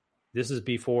there. This is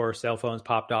before cell phones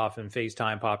popped off and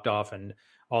FaceTime popped off and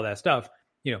all that stuff.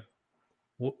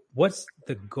 What's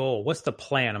the goal? What's the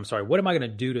plan? I'm sorry. What am I going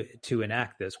to do to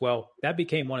enact this? Well, that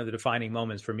became one of the defining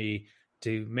moments for me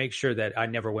to make sure that I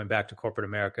never went back to corporate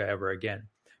America ever again,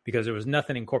 because there was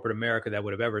nothing in corporate America that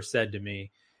would have ever said to me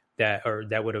that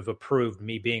would have approved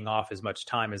me being off as much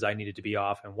time as I needed to be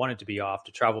off and wanted to be off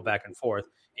to travel back and forth.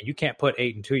 And you can't put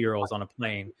 8 and 2-year-olds on a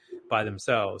plane by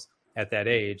themselves at that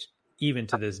age, even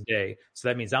to this day. So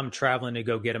that means I'm traveling to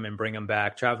go get them and bring them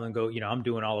back, I'm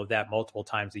doing all of that multiple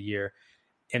times a year.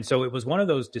 And so it was one of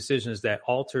those decisions that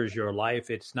alters your life.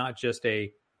 It's not just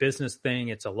a business thing,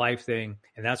 it's a life thing.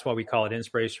 And that's why we call it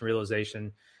inspiration,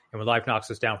 realization. And when life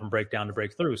knocks us down from breakdown to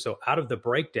breakthrough. So out of the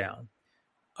breakdown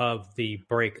of the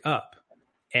breakup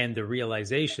and the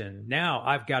realization, now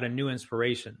I've got a new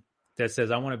inspiration that says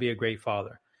I want to be a great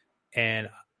father. And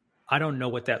I don't know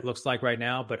what that looks like right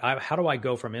now, but how do I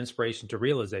go from inspiration to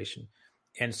realization?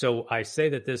 And so I say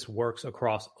that this works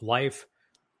across life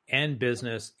and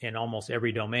business in almost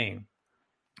every domain.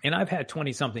 And I've had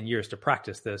 20 something years to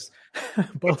practice this,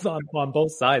 both on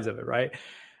both sides of it. Right.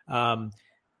 And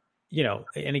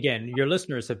again, your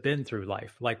listeners have been through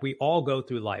life. Like we all go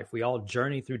through life. We all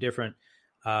journey through different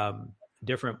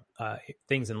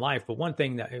things in life. But one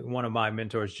thing that one of my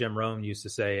mentors, Jim Rohn, used to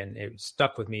say, and it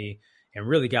stuck with me and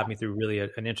really got me through really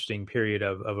an interesting period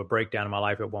of a breakdown in my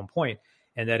life at one point.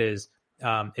 And that is,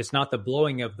 it's not the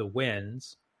blowing of the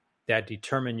winds that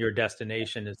determine your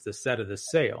destination, it's the set of the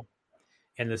sail.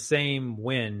 And the same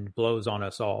wind blows on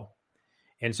us all.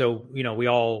 And so, we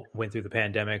all went through the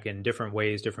pandemic in different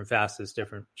ways, different facets,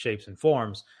 different shapes and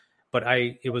forms. But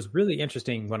it was really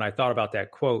interesting when I thought about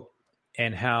that quote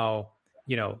and how,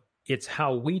 it's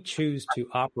how we choose to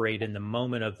operate in the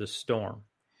moment of the storm.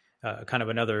 Kind of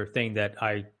another thing that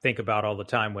I think about all the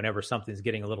time whenever something's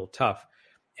getting a little tough.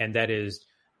 And that is,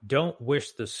 don't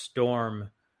wish the storm,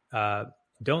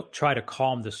 don't try to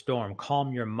calm the storm,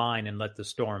 calm your mind and let the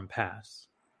storm pass,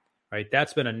 right?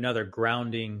 That's been another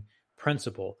grounding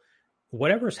principle.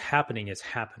 Whatever's happening is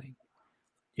happening.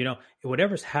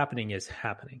 Whatever's happening is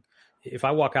happening. If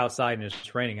I walk outside and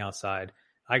it's raining outside,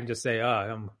 I can just say,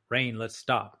 rain, let's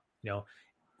stop.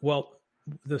 Well,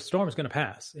 the storm is going to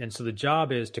pass. And so the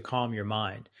job is to calm your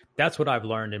mind. That's what I've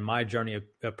learned in my journey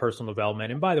of personal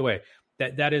development. And by the way,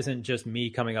 that isn't just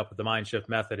me coming up with the mind shift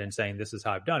method and saying this is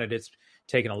how I've done it. It's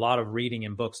taken a lot of reading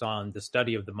and books on the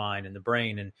study of the mind and the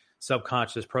brain and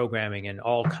subconscious programming and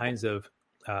all kinds of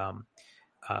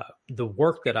the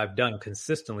work that I've done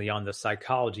consistently on the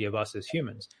psychology of us as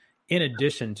humans, in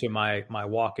addition to my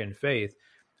walk in faith,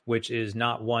 which is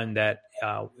not one that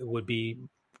would be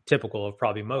typical of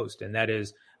probably most. And that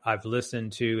is, I've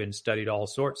listened to and studied all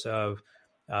sorts of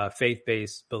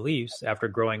faith-based beliefs after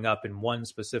growing up in one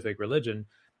specific religion,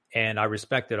 and I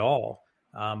respect it all.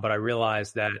 But I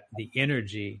realize that the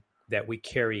energy that we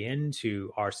carry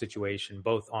into our situation,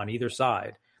 both on either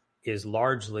side, is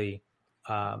largely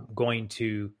going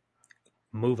to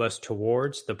move us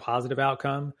towards the positive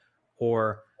outcome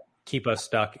or keep us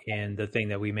stuck in the thing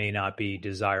that we may not be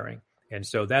desiring. And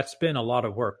so that's been a lot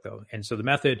of work, though. And so the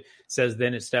method says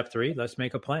then at step 3, let's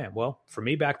make a plan. Well, for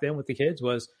me back then with the kids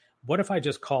was, what if I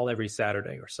just call every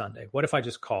Saturday or Sunday? What if I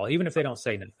just call, even if they don't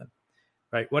say nothing,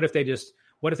 right? What if they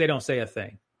don't say a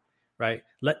thing, right?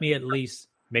 Let me at least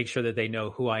make sure that they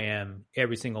know who I am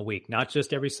every single week, not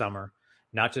just every summer,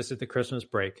 not just at the Christmas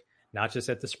break, not just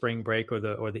at the spring break or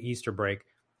the Easter break.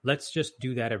 Let's just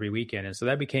do that every weekend. And so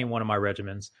that became one of my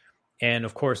regimens. And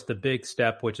of course, the big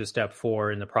step, which is step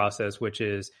 4 in the process, which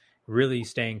is really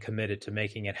staying committed to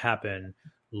making it happen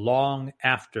long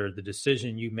after the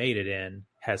decision you made it in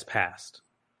has passed,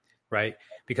 right?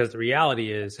 Because the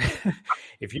reality is,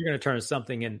 if you're going to turn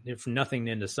something from nothing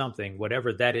into something,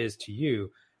 whatever that is to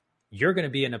you, you're going to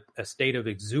be in a state of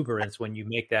exuberance when you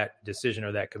make that decision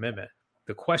or that commitment.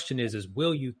 The question is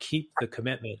will you keep the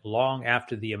commitment long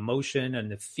after the emotion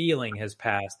and the feeling has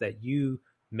passed that you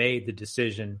made the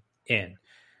decision in?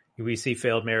 We see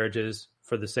failed marriages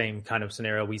for the same kind of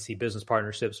scenario. We see business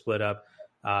partnerships split up.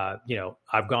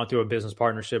 I've gone through a business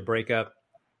partnership breakup,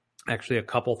 actually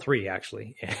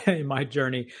 3 in my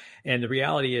journey. And the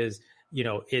reality is,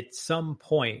 at some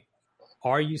point,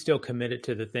 are you still committed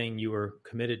to the thing you were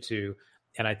committed to?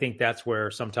 And I think that's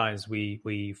where sometimes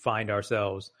we find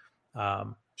ourselves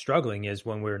struggling, is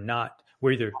when we're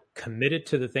either committed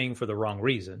to the thing for the wrong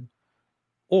reason,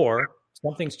 or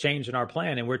something's changed in our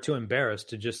plan and we're too embarrassed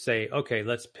to just say, okay,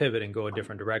 let's pivot and go a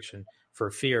different direction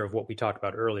for fear of what we talked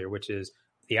about earlier, which is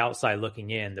the outside looking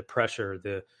in, the pressure,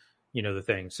 the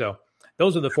thing. So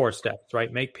those are the 4 steps,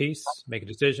 right? Make peace, make a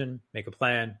decision, make a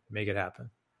plan, make it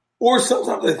happen. Or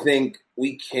sometimes I think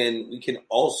we can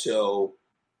also,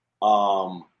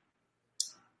 from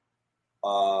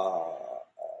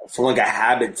like a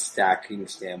habit stacking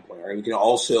standpoint, right? We can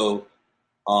also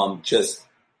just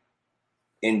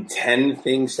intend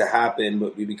things to happen,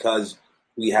 but because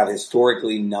we have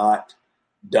historically not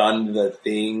done the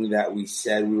thing that we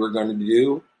said we were going to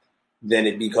do, then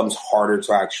it becomes harder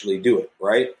to actually do it,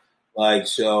 right? Like,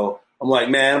 so I'm like,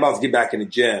 man, I'm about to get back in the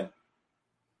gym.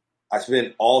 I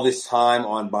spent all this time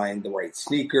on buying the right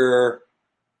sneaker,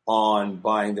 on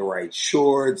buying the right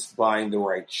shorts, buying the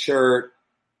right shirt,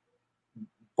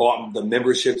 bought the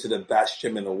membership to the best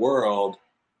gym in the world.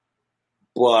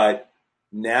 But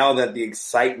now that the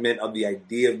excitement of the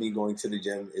idea of me going to the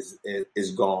gym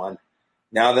is gone,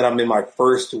 now that I'm in my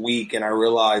first week and I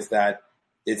realize that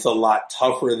it's a lot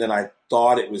tougher than I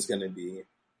thought it was going to be,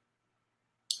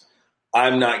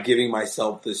 I'm not giving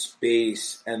myself the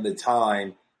space and the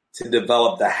time to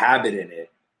develop the habit in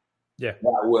it that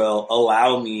will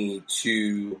allow me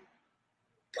to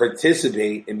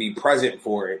participate and be present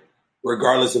for it,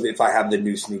 regardless of if I have the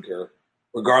new sneaker,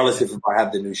 regardless if I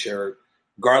have the new shirt,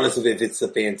 regardless of if it's the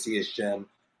fanciest gym.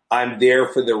 I'm there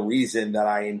for the reason that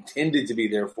I intended to be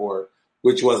there for,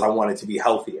 which was I wanted to be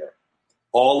healthier.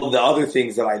 All of the other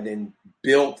things that I then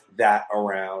built that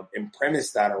around and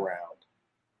premised that around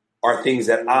are things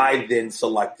that I then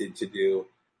selected to do.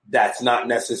 That's not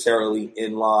necessarily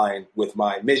in line with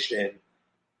my mission.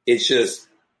 It's just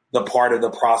the part of the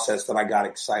process that I got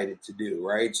excited to do,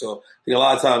 right? So I think a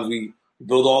lot of times we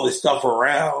build all this stuff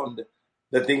around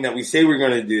the thing that we say we're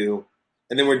going to do,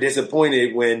 and then we're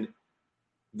disappointed when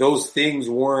those things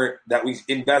weren't, that we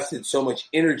invested so much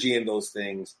energy in those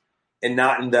things and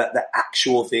not in the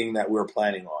actual thing that we're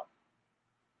planning on,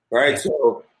 right?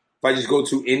 So if I just go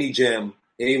to any gym,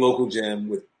 any local gym,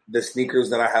 with the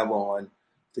sneakers that I have on,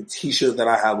 the T-shirt that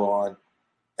I have on,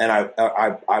 and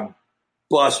I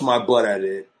bust my butt at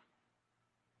it,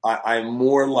 I'm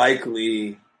more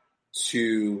likely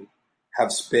to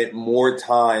have spent more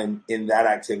time in that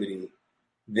activity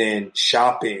than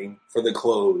shopping for the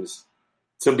clothes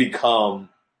to become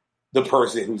the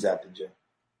person who's at the gym.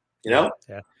 You know?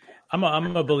 Yeah. I'm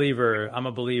a believer. I'm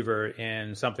a believer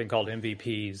in something called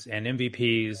MVPs, and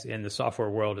MVPs in the software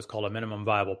world is called a minimum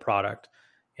viable product.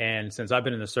 And since I've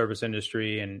been in the service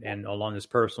industry and along this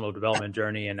personal development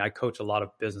journey, and I coach a lot of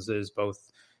businesses, both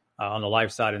on the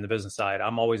life side and the business side,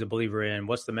 I'm always a believer in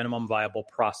what's the minimum viable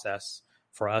process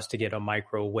for us to get a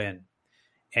micro win.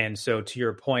 And so to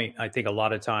your point, I think a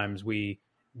lot of times we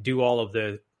do all of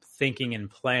the thinking and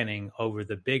planning over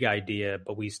the big idea,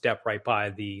 but we step right by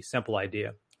the simple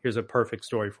idea. Here's a perfect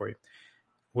story for you.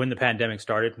 When the pandemic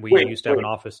started, we used to have an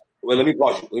office. Wait, let me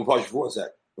pause you. Let me pause you for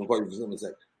a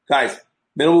sec. Guys,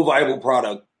 minimal viable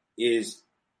product is,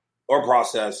 or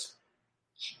process,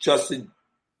 just to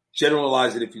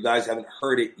generalize it if you guys haven't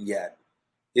heard it yet,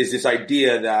 is this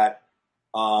idea that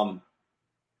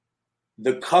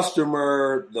the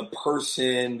customer, the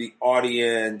person, the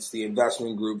audience, the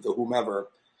investment group, the whomever,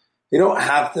 they don't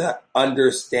have to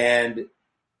understand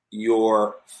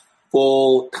your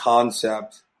full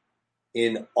concept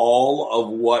in all of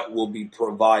what will be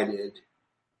provided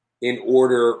in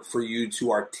order for you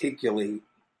to articulate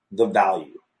the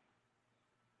value.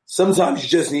 Sometimes you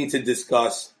just need to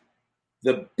discuss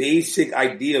the basic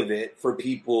idea of it for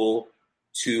people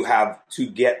to have to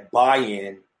get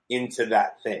buy-in into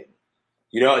that thing.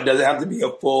 You know, it doesn't have to be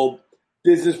a full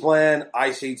business plan.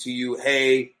 I say to you,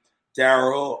 hey,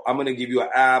 Darrell, I'm going to give you an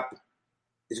app.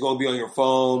 It's going to be on your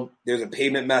phone. There's a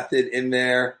payment method in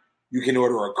there. You can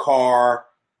order a car.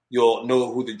 You'll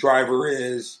know who the driver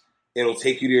is. It'll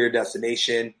take you to your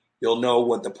destination. You'll know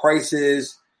what the price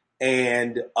is,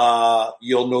 and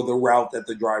you'll know the route that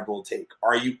the driver will take.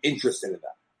 Are you interested in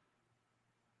that?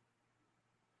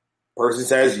 Person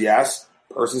says yes.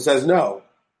 Person says no.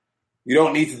 You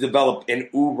don't need to develop an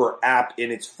Uber app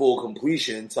in its full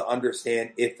completion to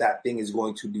understand if that thing is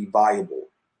going to be viable.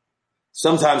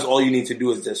 Sometimes all you need to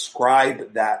do is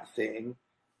describe that thing,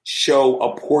 show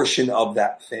a portion of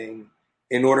that thing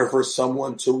in order for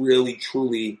someone to really,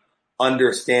 truly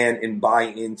understand and buy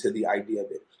into the idea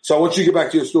of it. So I want you to get back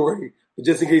to your story, but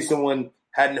just in case someone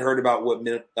hadn't heard about what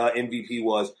MVP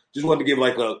was, just wanted to give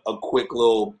like a quick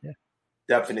little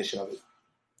definition of it.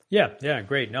 Yeah,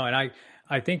 great. No, and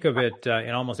I think of it in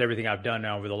almost everything I've done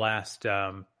now over the last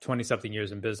 20-something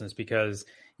years in business because,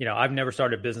 you know, I've never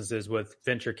started businesses with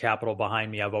venture capital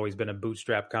behind me. I've always been a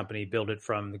bootstrap company, build it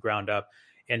from the ground up.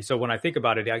 And so when I think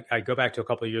about it, I go back to a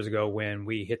couple of years ago when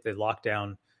we hit the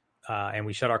lockdown and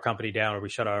we shut our company down, or we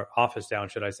shut our office down,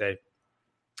 should I say.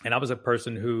 And I was a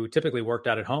person who typically worked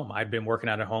out at home. I'd been working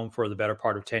out at home for the better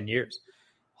part of 10 years.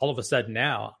 All of a sudden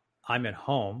now I'm at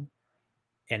home.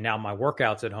 And now my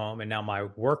workout's at home, and now my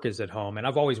work is at home. And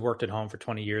I've always worked at home for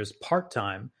 20 years,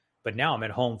 part-time, but now I'm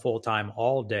at home full-time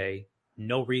all day,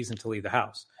 no reason to leave the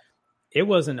house. It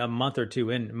wasn't a month or two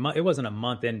in, it wasn't a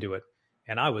month into it,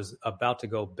 and I was about to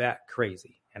go bat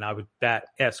crazy. And I would bat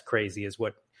S crazy is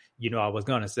what, you know, I was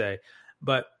going to say.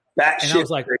 But, that and shit I was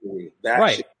like,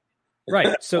 crazy.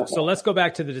 Right. So let's go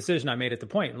back to the decision I made at the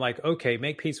point. Like, okay,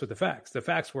 make peace with the facts. The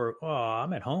facts were,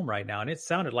 I'm at home right now. And it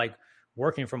sounded like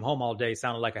working from home all day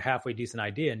sounded like a halfway decent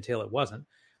idea until it wasn't.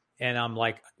 And I'm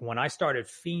like, when I started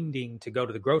fiending to go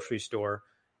to the grocery store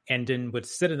and then would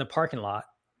sit in the parking lot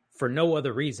for no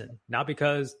other reason, not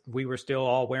because we were still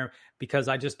all wearing, because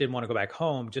I just didn't want to go back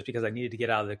home, just because I needed to get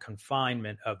out of the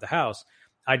confinement of the house,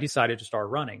 I decided to start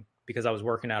running because I was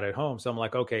working out at home. So I'm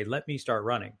like, okay, let me start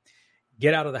running.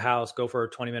 Get out of the house, go for a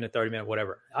 20-minute, 30-minute,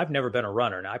 whatever. I've never been a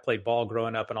runner. Now, I played ball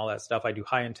growing up and all that stuff. I do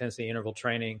high-intensity interval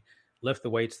training, lift the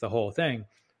weights, the whole thing.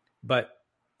 But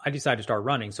I decided to start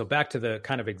running. So back to the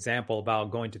kind of example about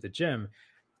going to the gym,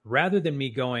 rather than me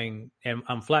going, and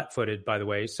I'm flat-footed, by the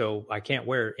way, so I can't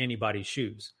wear anybody's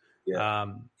shoes. Yeah.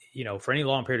 You know, for any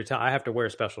long period of time, I have to wear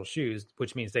special shoes,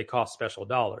 which means they cost special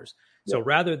dollars. Yeah. So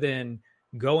rather than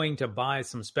going to buy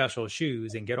some special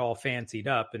shoes and get all fancied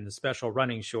up in the special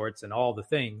running shorts and all the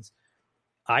things,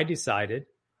 I decided,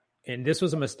 and this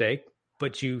was a mistake,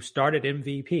 but you started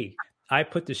MVP. I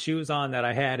put the shoes on that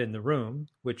I had in the room,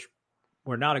 which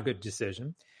were not a good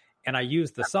decision. And I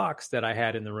used the socks that I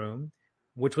had in the room,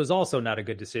 which was also not a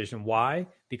good decision. Why?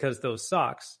 Because those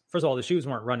socks, first of all, the shoes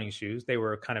weren't running shoes. They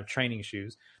were kind of training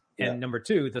shoes. And number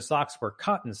two, the socks were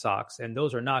cotton socks. And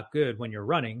those are not good when you're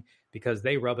running because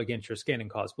they rub against your skin and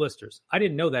cause blisters. I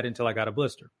didn't know that until I got a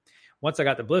blister. Once I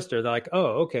got the blister, they're like,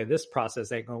 oh, okay, this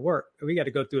process ain't going to work. We got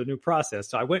to go through a new process.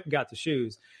 So I went and got the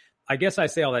shoes. I guess I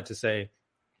say all that to say,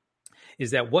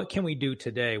 is that what can we do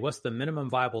today? What's the minimum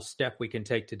viable step we can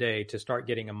take today to start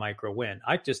getting a micro win?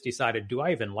 I just decided, do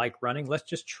I even like running? Let's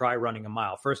just try running a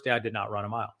mile. First day, I did not run a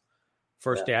mile.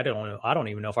 First day, I don't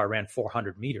even know if I ran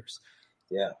 400 meters.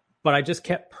 Yeah. But I just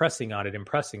kept pressing on it and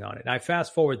pressing on it. And I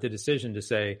fast forward the decision to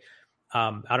say,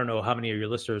 I don't know how many of your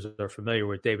listeners are familiar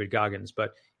with David Goggins,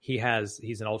 but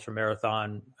he's an ultra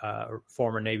marathon,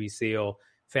 former Navy SEAL,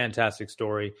 fantastic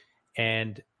story.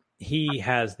 And he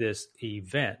has this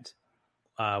event,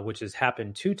 which has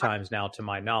happened 2 times now to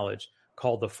my knowledge,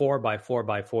 called the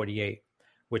 4x4x48,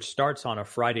 which starts on a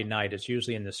Friday night. It's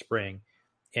usually in the spring,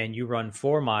 and you run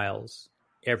 4 miles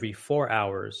every 4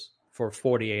 hours for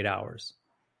 48 hours.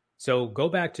 So go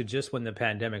back to just when the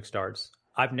pandemic starts.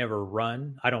 I've never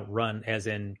run. I don't run as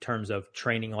in terms of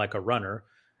training like a runner.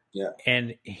 Yeah.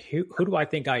 And who do I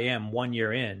think I am 1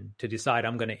 year in to decide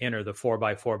I'm going to enter the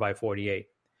 4x4x48?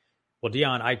 Well,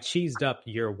 Dion, I cheesed up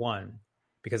year 1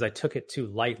 because I took it too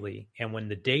lightly. And when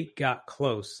the date got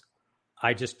close,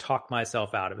 I just talked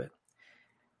myself out of it.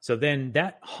 So then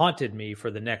that haunted me for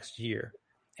the next year.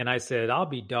 And I said, I'll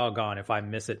be doggone if I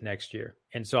miss it next year.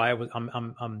 And so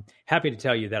I'm happy to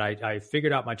tell you that I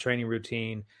figured out my training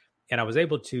routine, and I was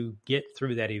able to get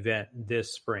through that event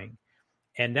this spring.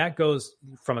 And that goes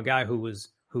from a guy who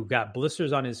got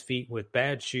blisters on his feet with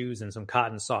bad shoes and some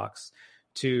cotton socks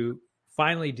to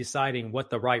finally deciding what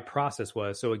the right process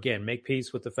was. So again, make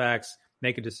peace with the facts,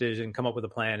 make a decision, come up with a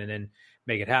plan, and then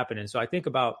make it happen. And so I think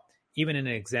about even in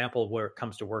an example where it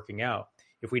comes to working out,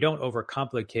 if we don't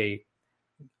overcomplicate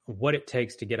what it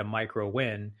takes to get a micro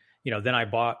win, then I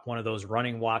bought one of those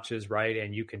running watches, right?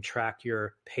 And you can track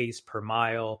your pace per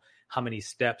mile, how many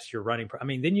steps you're running.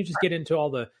 Then you just get into all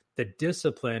the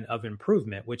discipline of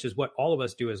improvement, which is what all of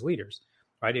us do as leaders,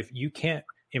 right? If you can't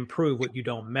improve what you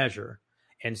don't measure.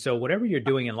 And so whatever you're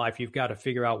doing in life, you've got to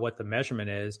figure out what the measurement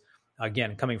is.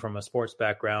 Again, coming from a sports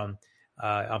background,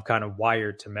 I'm kind of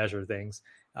wired to measure things.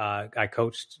 I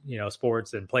coached,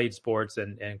 sports and played sports,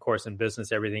 and of course in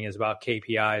business, everything is about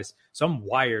KPIs. So I'm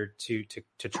wired to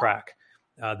track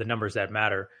the numbers that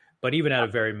matter. But even at a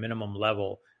very minimum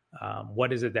level,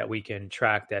 what is it that we can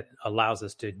track that allows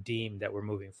us to deem that we're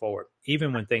moving forward,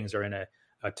 even when things are in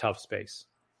a tough space?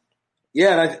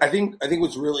 Yeah, and I think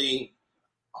what's really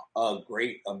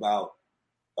great about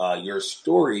your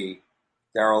story,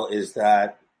 Darrell, is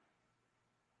that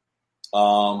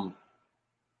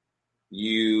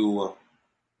you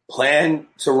planned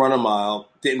to run a mile,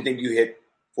 didn't think you hit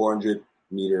 400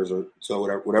 meters or so,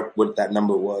 whatever what that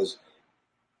number was.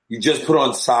 You just put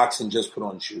on socks and just put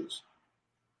on shoes,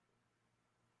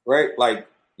 right? Like,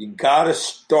 you got to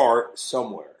start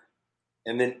somewhere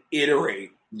and then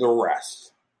iterate the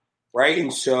rest, right?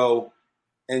 And so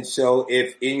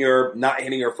if in your not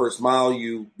hitting your first mile,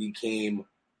 you became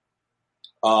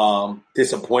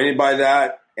disappointed by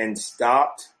that and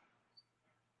stopped,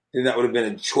 then that would have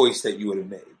been a choice that you would have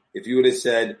made. If you would have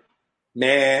said,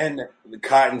 man, the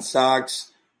cotton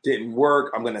socks didn't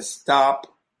work, I'm going to stop,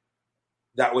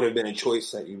 that would have been a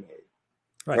choice that you made.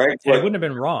 Right? And it wouldn't have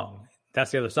been wrong.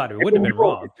 That's the other side of it. It wouldn't have been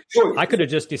wrong. I could have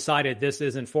just decided this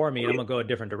isn't for me and I'm going to go a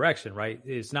different direction, right?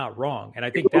 It's not wrong. And I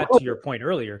think that, to your point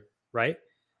earlier, right?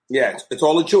 Yeah, it's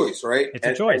all a choice, right? It's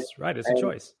a choice, right? It's a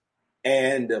choice.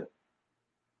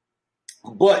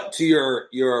 But to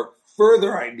your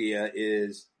further idea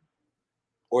is,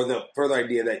 or the further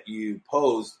idea that you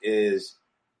posed is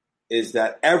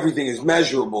that everything is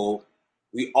measurable.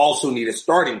 We also need a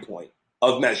starting point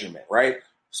of measurement, right?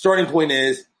 Starting point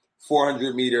is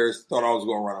 400 meters, thought I was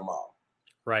going to run a mile.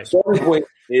 Right. Starting point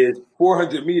is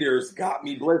 400 meters got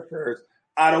me blisters.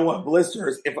 I don't want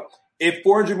blisters. If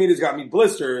 400 meters got me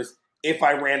blisters, if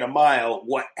I ran a mile,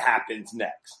 what happens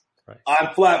next? Right.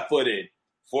 I'm flat-footed.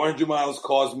 400 miles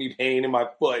caused me pain in my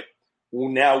foot. Well,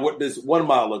 now what does 1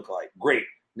 mile look like? Great.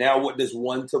 Now what does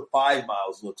 1 to 5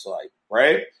 miles looks like,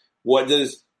 right? What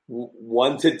does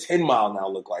 1 to 10 mile now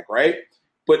look like, right?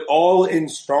 But all in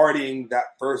starting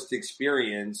that first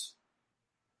experience,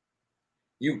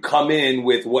 you come in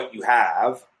with what you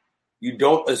have. You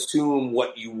don't assume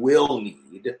what you will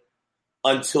need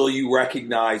until you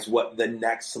recognize what the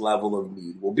next level of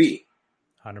need will be.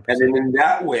 100%. And then in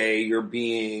that way, you are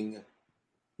being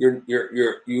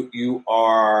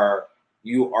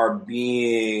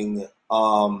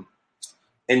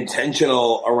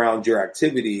intentional around your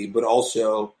activity, but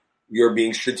also you're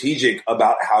being strategic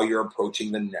about how you're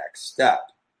approaching the next step,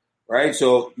 right?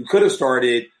 So you could have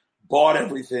started, bought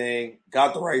everything,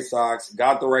 got the right socks,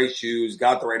 got the right shoes,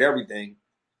 got the right everything,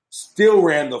 still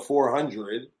ran the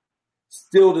 400,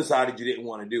 still decided you didn't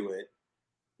want to do it.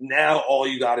 Now all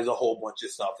you got is a whole bunch of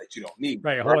stuff that you don't need.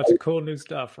 Right, a whole bunch of cool new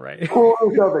stuff, right? Cool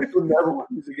new stuff that you'll never want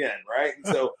to use again, right?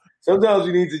 And so sometimes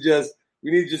we need to just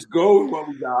go with what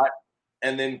we got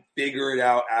and then figure it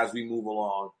out as we move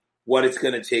along, what it's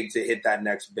going to take to hit that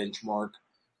next benchmark,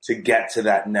 to get to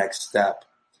that next step.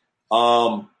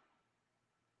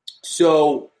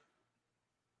 So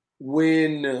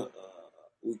when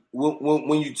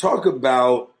when you talk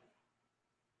about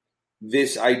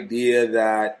this idea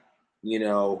that,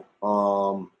 there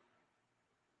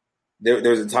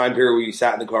was a time period where you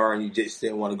sat in the car and you just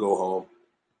didn't want to go home.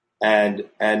 And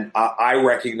I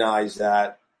recognize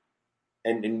that,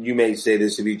 and you may say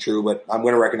this to be true, but I'm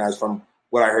going to recognize from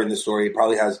what I heard in the story, it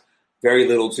probably has very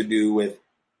little to do with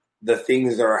the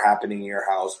things that are happening in your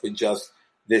house, but just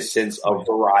this sense of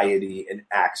variety and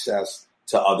access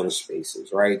to other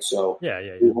spaces, right? So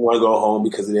you want to go home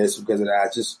because of this, because of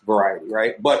that, just variety,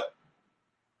 right? But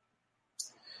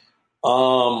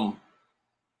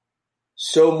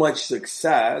so much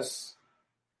success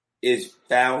is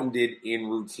founded in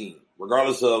routine,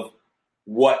 regardless of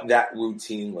what that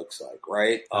routine looks like,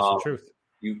 right? That's the truth.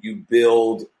 You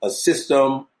build a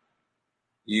system,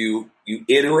 you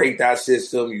iterate that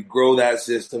system, you grow that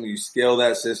system, you scale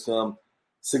that system.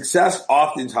 Success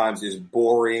oftentimes is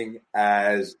boring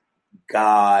as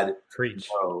God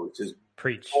knows. It's just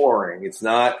boring. It's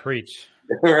not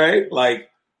right? Like,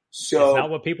 so it's not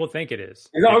what people think it is.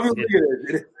 It's not what people think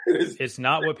it is. It's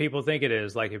not what people think it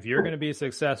is. Like, if you're going to be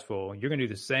successful, you're going to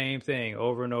do the same thing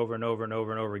over and over and over and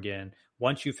over and over again.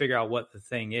 Once you figure out what the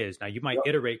thing is, now you might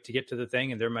iterate to get to the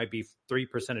thing, and there might be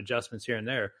 3% adjustments here and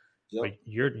there, but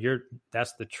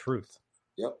that's the truth.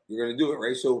 Yep, you're going to do it,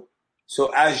 right? So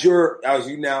as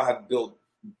you now have built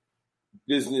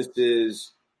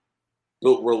businesses,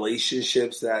 built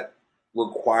relationships that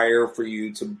require for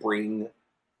you to bring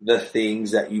the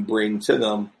things that you bring to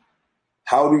them,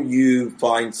 how do you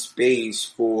find space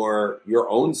for your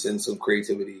own sense of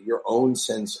creativity, your own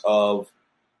sense of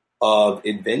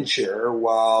adventure,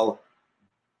 while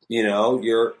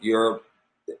you're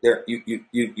there?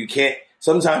 You can't.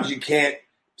 Sometimes you can't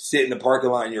sit in the parking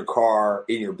lot in your car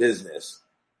in your business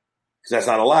because that's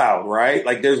not allowed, right?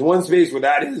 Like, there's one space where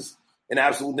that is an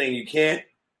absolute thing. You can't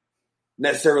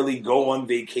necessarily go on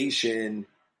vacation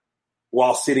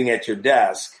while sitting at your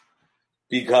desk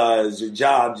because your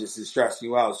job just is stressing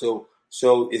you out.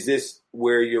 So is this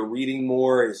where you're reading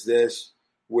more? Is this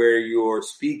where you're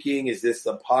speaking? Is this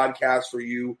a podcast for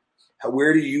you?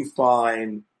 Where do you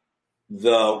find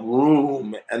the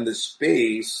room and the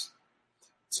space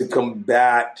to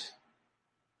combat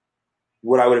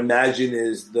what I would imagine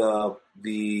is the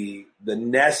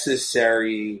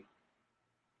necessary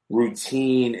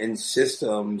routine and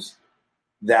systems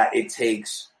that it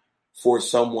takes for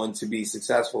someone to be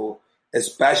successful,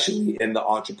 especially in the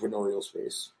entrepreneurial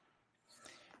space?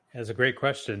 That's a great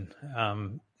question.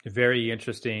 Very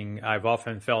interesting. I've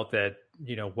often felt that,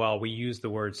 while we use the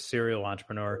word serial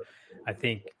entrepreneur, I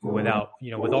think with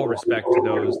all respect to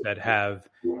those that have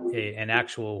an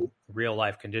actual real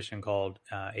life condition called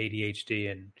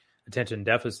ADHD and attention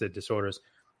deficit disorders,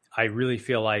 I really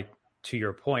feel like, to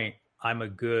your point, I'm a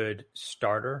good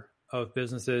starter of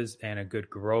businesses and a good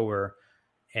grower.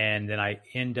 And then I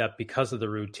end up, because of the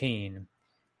routine,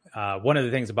 one of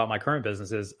the things about my current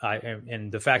business is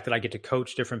and the fact that I get to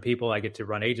coach different people, I get to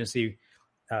run agency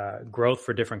growth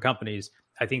for different companies.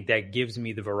 I think that gives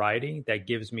me the variety. That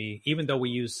gives me, even though we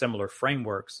use similar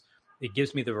frameworks, it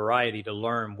gives me the variety to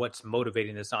learn what's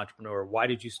motivating this entrepreneur. Why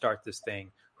did you start this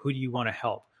thing? Who do you want to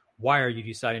help? Why are you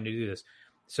deciding to do this?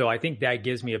 So I think that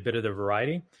gives me a bit of the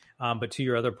variety. But to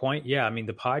your other point,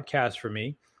 the podcast for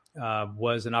me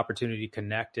was an opportunity to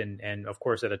connect. And of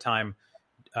course, at a time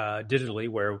digitally,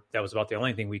 where that was about the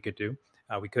only thing we could do.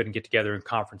 We couldn't get together in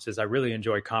conferences. I really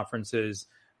enjoy conferences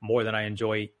more than I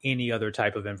enjoy any other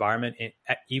type of environment,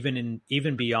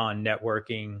 even beyond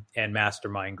networking and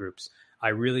mastermind groups. I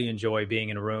really enjoy being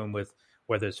in a room with,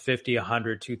 whether it's 50,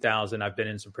 100, 2,000. I've been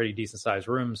in some pretty decent sized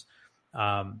rooms.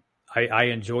 I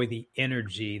enjoy the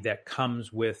energy that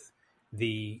comes with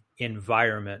the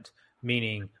environment,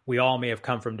 meaning we all may have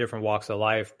come from different walks of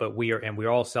life, but we're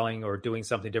all selling or doing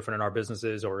something different in our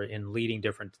businesses or in leading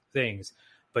different things.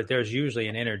 But there's usually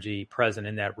an energy present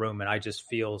in that room, and I just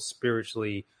feel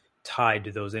spiritually tied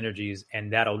to those energies,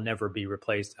 and that'll never be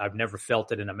replaced. I've never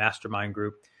felt it in a mastermind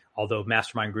group, although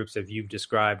mastermind groups that you've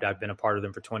described, I've been a part of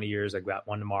them for 20 years. I've got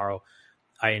one tomorrow.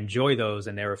 I enjoy those,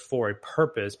 and they're for a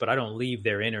purpose, but I don't leave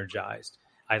there energized.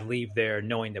 I leave there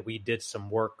knowing that we did some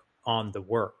work on the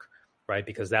work, right?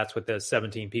 Because that's what the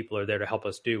 17 people are there to help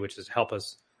us do, which is help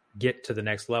us get to the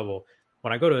next level.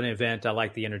 When I go to an event, I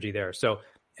like the energy there. So,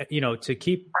 to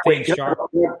keep things sharp.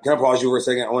 Can I pause you for a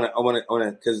second? I want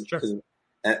to, because, sure.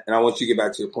 And I want you to get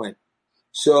back to your point.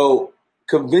 So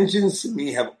conventions to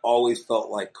me have always felt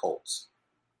like cults.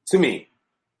 To me,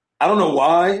 I don't know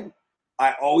why.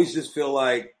 I always just feel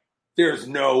like there's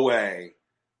no way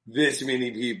this many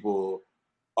people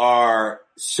are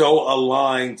so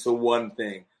aligned to one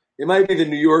thing. It might be the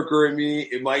New Yorker in me.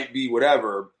 It might be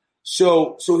whatever.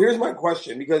 So here's my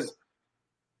question,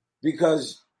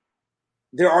 because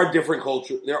there are different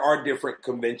culture, there are different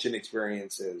convention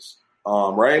experiences,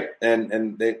 right?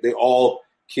 And they all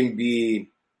can be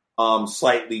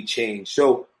slightly changed.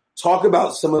 So talk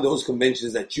about some of those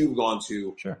conventions that you've gone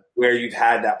to, Sure, where you've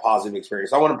had that positive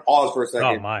experience. I want to pause for a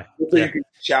second. Oh my! So you can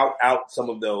shout out some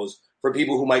of those for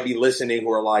people who might be listening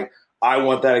who are like, I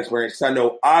want that experience. 'Cause I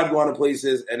know I've gone to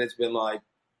places and it's been like,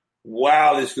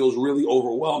 wow, this feels really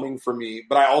overwhelming for me.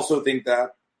 But I also think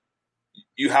that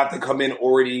you have to come in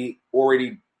already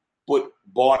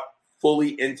bought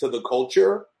fully into the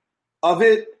culture of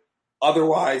it.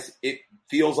 Otherwise, it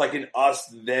feels like an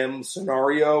us-them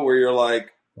scenario where you're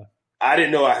like, I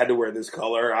didn't know I had to wear this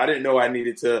color. I didn't know I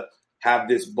needed to have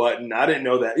this button. I didn't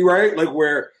know that, right? Like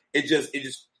where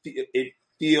it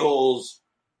feels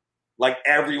like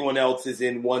everyone else is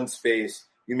in one space.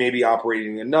 You may be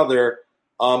operating in another.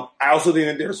 I also think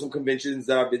that there are some conventions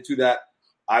that I've been to that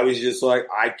I was just like,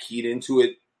 I keyed into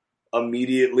it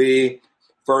immediately.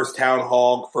 First town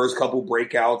hall, first couple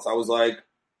breakouts, I was like,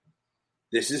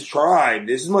 this is tribe.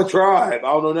 This is my tribe.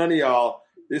 I don't know none of y'all.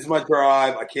 This is my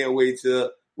tribe. I can't wait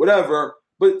to whatever.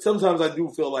 But sometimes I do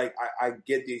feel like I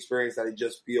get the experience that it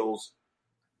just feels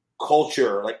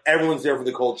culture. Like everyone's there for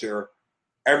the culture.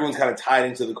 Everyone's kind of tied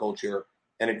into the culture.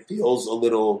 And it feels a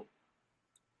little,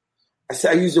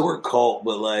 I use the word cult,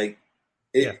 but like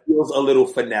it feels a little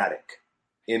fanatic.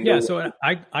 So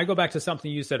I go back to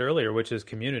something you said earlier, which is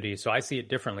community. So I see it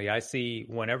differently. I see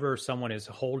whenever someone is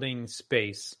holding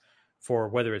space for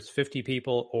whether it's 50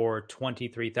 people or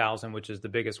 23,000, which is the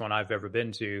biggest one I've ever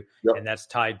been to, and that's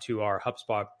tied to our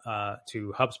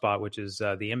HubSpot, which is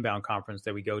the inbound conference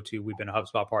that we go to. We've been a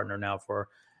HubSpot partner now for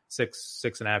six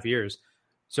and a half years.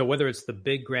 So whether it's the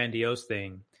big grandiose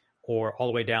thing or all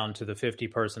the way down to the 50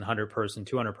 person, 100 person,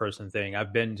 200 person thing,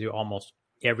 I've been to almost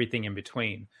everything in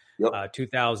between.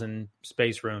 2,000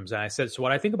 space rooms. And I said, so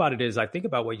what I think about it is I think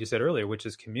about what you said earlier, which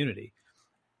is community.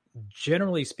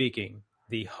 Generally speaking,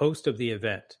 the host of the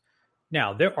event.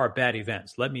 Now, there are bad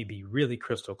events. Let me be really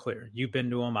crystal clear. You've been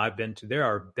to them. I've been to. There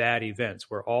are bad events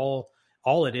where all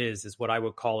it is what I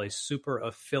would call a super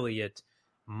affiliate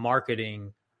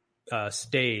marketing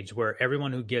stage where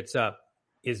everyone who gets up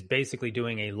is basically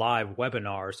doing a live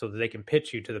webinar so that they can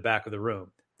pitch you to the back of the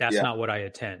room. That's not what I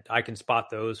attend. I can spot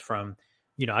those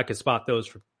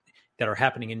that are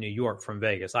happening in New York from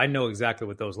Vegas. I know exactly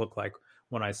what those look like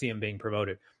when I see them being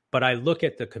promoted. But I look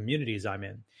at the communities I'm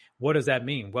in. What does that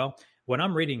mean? Well, when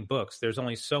I'm reading books, there's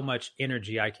only so much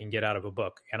energy I can get out of a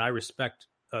book. And I respect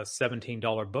a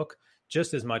 $17 book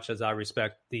just as much as I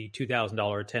respect the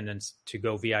 $2,000 attendance to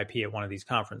go VIP at one of these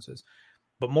conferences.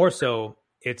 But more so,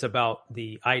 it's about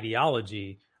the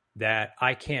ideology that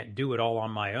I can't do it all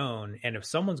on my own. And if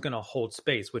someone's going to hold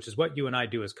space, which is what you and I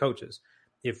do as coaches,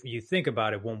 if you think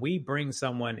about it, when we bring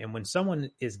someone and when someone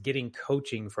is getting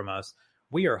coaching from us,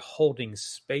 we are holding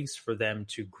space for them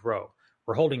to grow.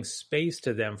 We're holding space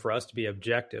to them for us to be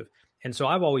objective. And so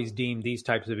I've always deemed these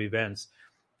types of events.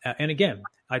 And again,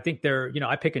 I think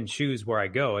I pick and choose where I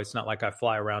go. It's not like I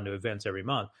fly around to events every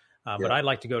month. But I'd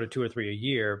like to go to 2 or 3 a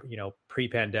year,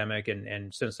 pre-pandemic.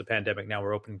 And since the pandemic, now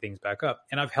we're opening things back up.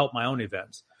 And I've helped my own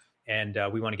events. And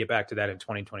we want to get back to that in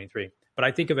 2023. But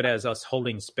I think of it as us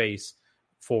holding space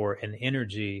for an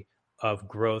energy of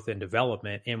growth and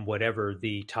development in whatever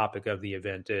the topic of the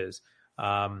event is.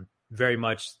 Very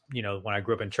much, when I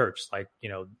grew up in church,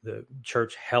 the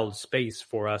church held space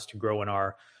for us to grow in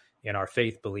our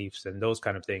faith beliefs and those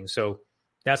kind of things. So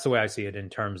that's the way I see it in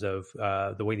terms of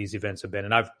the way these events have been.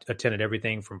 And I've attended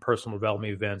everything from personal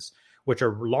development events, which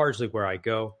are largely where I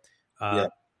go,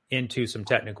 into some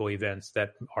technical events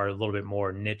that are a little bit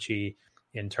more niche-y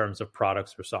in terms of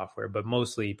products or software, but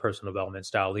mostly personal development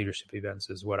style leadership events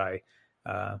is what I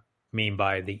mean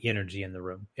by the energy in the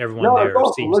room. Everyone there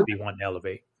seems to be wanting to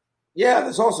elevate. Yeah,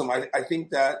 that's awesome. I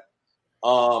think that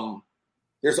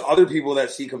there's other people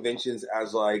that see conventions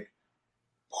as like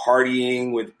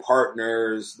partying with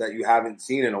partners that you haven't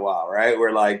seen in a while, right?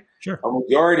 Where like a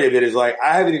majority of it is like,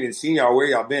 I haven't even seen y'all, where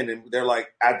y'all been? And they're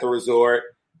like at the resort,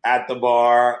 at the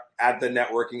bar, at the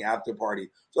networking after party.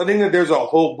 So I think that there's a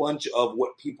whole bunch of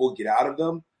what people get out of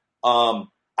them.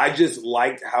 I just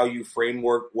liked how you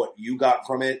framework what you got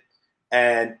from it,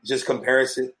 and just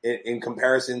in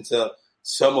comparison to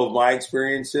some of my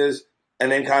experiences,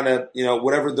 and then kind of,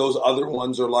 whatever those other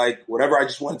ones are like, whatever. I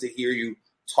just wanted to hear you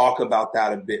talk about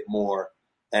that a bit more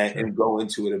and go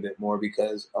into it a bit more,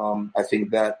 because I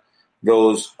think that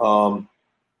those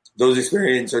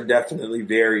experiences are definitely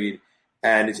varied,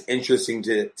 and it's interesting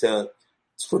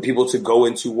for people to go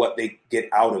into what they get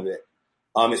out of it,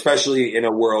 especially in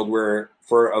a world where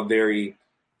for a very,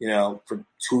 for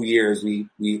 2 years, we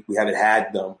haven't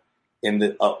had them in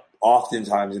the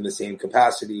oftentimes in the same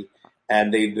capacity,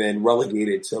 and they've been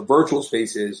relegated to virtual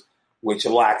spaces, which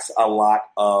lacks a lot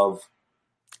of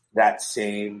that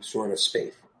same sort of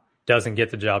space. Doesn't get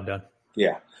the job done.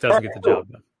 Yeah. Doesn't get the job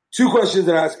done. 2 questions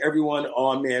that I ask everyone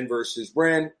on Man versus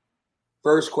Brand.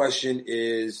 First question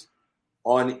is,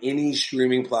 on any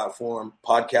streaming platform,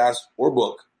 podcast, or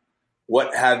book,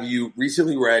 what have you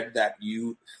recently read that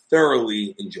you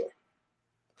thoroughly enjoy?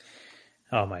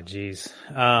 Oh, my geez.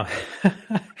 I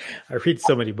read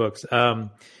so many books.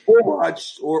 Or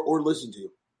watched or listened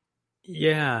to.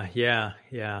 Yeah.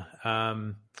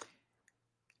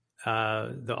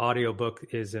 The audiobook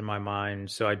is in my mind.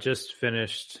 So I just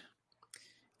finished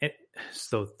it.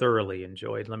 So thoroughly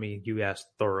enjoyed. You asked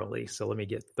thoroughly. So let me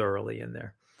get thoroughly in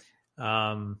there.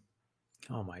 Oh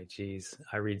my geez.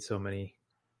 I read so many.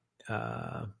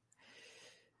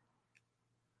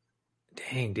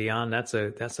 Dang, Dion, that's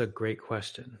a great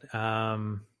question.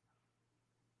 And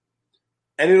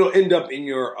it'll end up in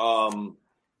your show.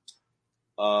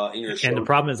 And the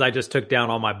problem is I just took down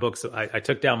all my books. I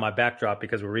took down my backdrop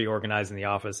because we're reorganizing the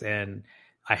office, and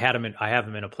I have them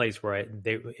in a place where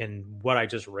in what I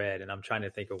just read, and I'm trying to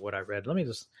think of what I read.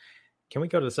 Can we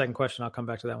go to the second question? I'll come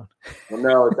back to that one. Well,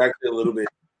 no, it's actually a little bit,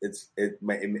 this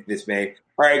may.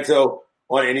 All right. So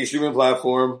on any streaming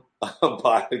platform, a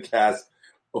podcast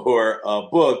or a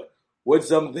book, what's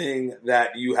something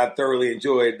that you have thoroughly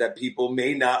enjoyed that people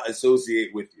may not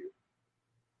associate with you?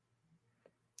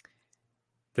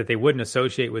 That they wouldn't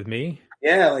associate with me?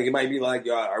 Yeah. Like it might be like,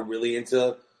 I'm really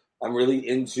into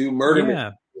murder.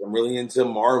 Yeah. I'm really into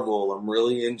Marvel. I'm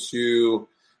really into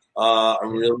So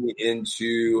I'm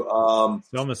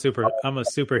a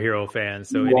superhero fan.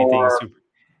 So anything super.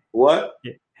 What?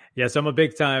 Yeah. So I'm a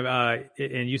big time.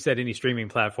 And you said any streaming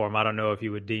platform. I don't know if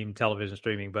you would deem television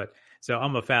streaming, but so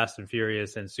I'm a Fast and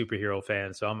Furious and superhero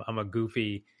fan. So I'm a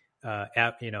goofy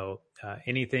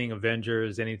anything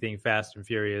Avengers, anything Fast and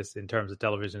Furious in terms of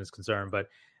television is concerned. But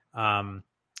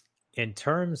in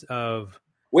terms of.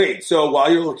 Wait, so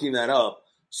while you're looking that up,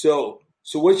 so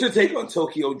what's your take on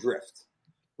Tokyo Drift?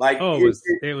 Like,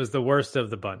 it was the worst of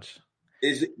the bunch.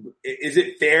 Is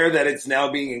it fair that it's now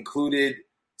being included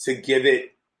to give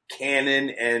it canon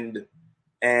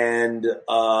and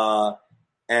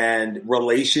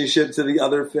relationship to the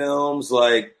other films?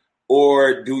 Like,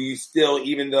 or do you still,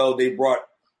 even though they brought,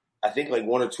 I think, like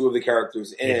 1 or 2 of the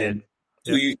characters in,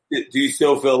 do you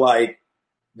still feel like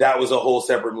that was a whole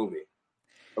separate movie?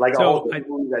 Like a whole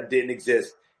movie that didn't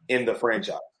exist in the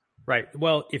franchise? Right.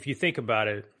 Well, if you think about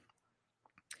it,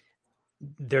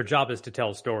 their job is to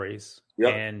tell stories.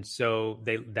 Yep. And so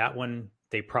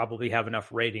they probably have enough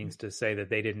ratings to say that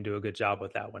they didn't do a good job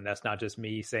with that one. That's not just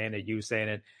me saying it, you saying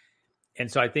it.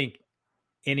 And so I think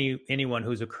anyone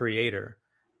who's a creator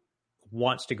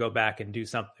wants to go back and do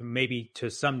something, maybe to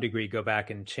some degree go back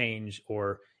and change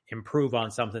or improve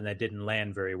on something that didn't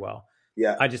land very well.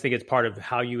 Yeah, I just think it's part of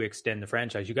how you extend the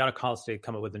franchise. You got to constantly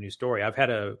come up with a new story. I've had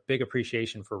a big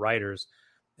appreciation for writers,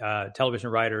 television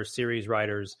writers, series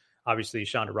writers. Obviously,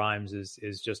 Shonda Rhimes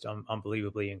is just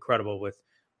unbelievably incredible with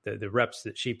the reps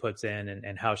that she puts in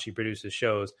and how she produces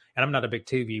shows. And I'm not a big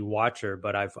TV watcher,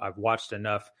 but I've watched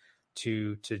enough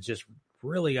to just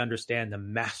really understand the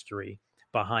mastery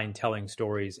behind telling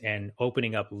stories and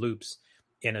opening up loops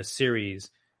in a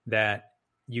series that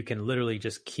you can literally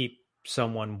just keep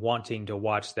someone wanting to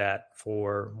watch that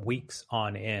for weeks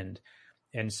on end.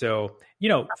 And so,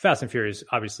 Fast and Furious,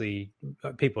 obviously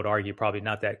people would argue probably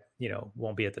not that,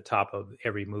 won't be at the top of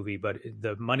every movie, but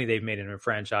the money they've made in a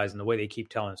franchise and the way they keep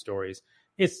telling stories,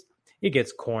 it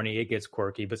gets corny, it gets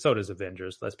quirky, but so does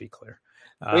Avengers. Let's be clear.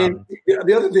 And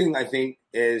the other thing I think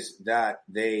is that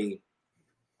there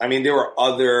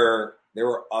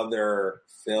were other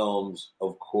films,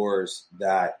 of course,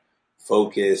 that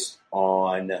focused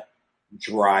on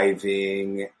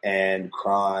driving and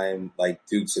crime, like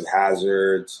Dukes of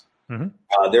Hazzards. Mm-hmm.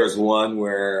 There was one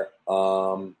where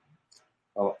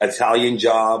Italian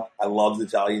Job. I loved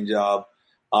Italian Job.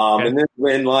 And then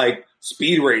when like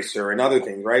Speed Racer and other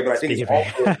things, right? But I think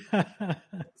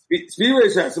Speed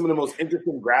Racer has some of the most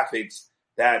interesting graphics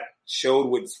that showed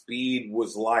what speed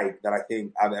was like that I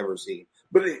think I've ever seen.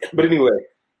 But anyway,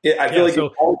 I feel like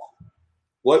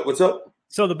what's up?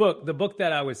 So the book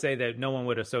that I would say that no one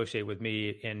would associate with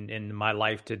me in my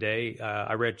life today,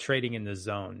 I read Trading in the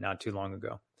Zone not too long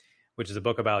ago, which is a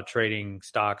book about trading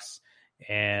stocks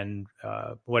and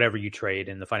whatever you trade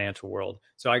in the financial world.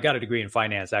 So I got a degree in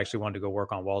finance. I actually wanted to go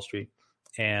work on Wall Street.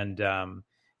 And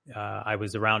I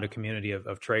was around a community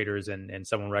of traders and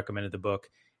someone recommended the book.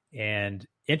 And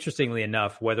interestingly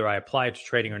enough, whether I applied to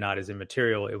trading or not is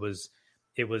immaterial. It was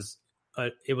a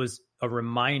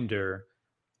reminder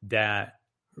that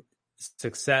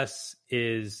success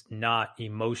is not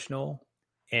emotional.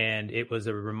 And it was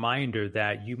a reminder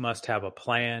that you must have a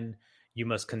plan. You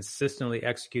must consistently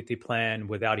execute the plan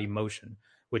without emotion,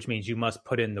 which means you must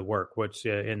put in the work, which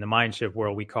in the mind shift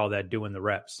world, we call that doing the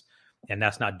reps. And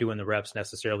that's not doing the reps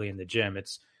necessarily in the gym.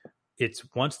 It's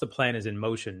once the plan is in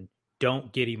motion,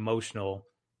 don't get emotional,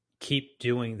 keep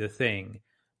doing the thing.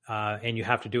 And you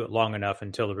have to do it long enough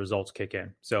until the results kick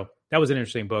in. So that was an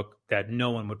interesting book that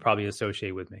no one would probably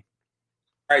associate with me.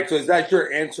 All right. So is that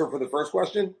your answer for the first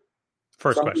question?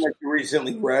 Something that you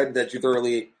recently read that you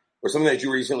thoroughly, or something that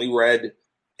you recently read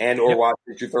and or watched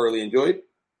that you thoroughly enjoyed?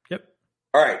 Yep.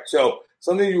 All right. So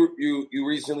something you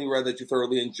recently read that you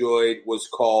thoroughly enjoyed was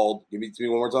called, give it to me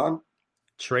one more time.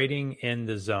 Trading in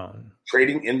the Zone.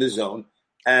 Trading in the Zone.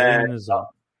 And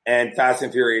Fast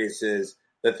and Furious is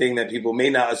the thing that people may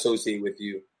not associate with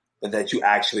you, but that you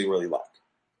actually really like.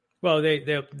 Well,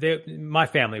 my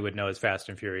family would know as Fast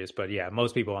and Furious, but yeah,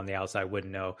 most people on the outside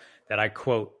wouldn't know that I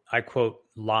quote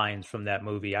lines from that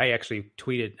movie. I actually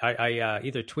tweeted, I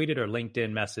either tweeted or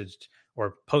LinkedIn messaged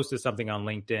or posted something on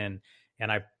LinkedIn,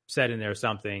 and I said in there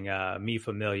something, "Mi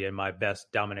familia" in my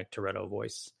best Dominic Toretto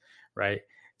voice, right?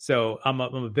 So I'm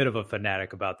a bit of a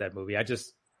fanatic about that movie.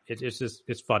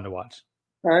 It's fun to watch.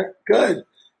 All right, good.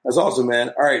 That's awesome, man.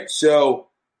 All right, so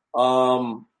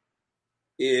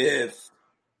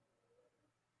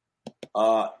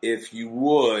if you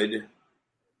would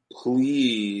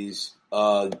please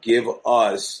give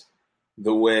us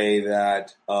the way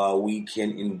that we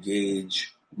can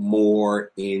engage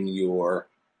more in your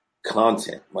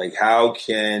content. Like how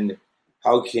can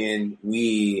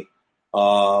we,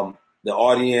 the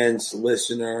audience,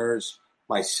 listeners,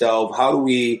 myself, how do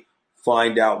we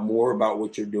find out more about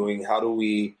what you're doing? How do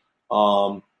we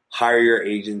hire your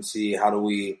agency? How do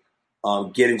we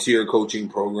get into your coaching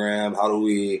program? How do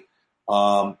we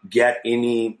get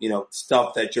any,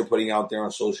 stuff that you're putting out there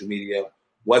on social media?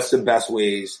 What's the best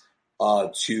ways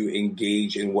to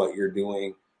engage in what you're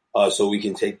doing so we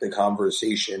can take the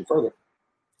conversation further?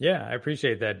 Yeah, I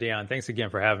appreciate that, Dion. Thanks again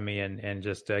for having me and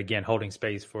just, again, holding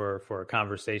space for a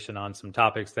conversation on some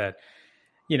topics that,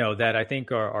 that I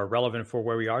think are relevant for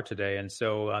where we are today. And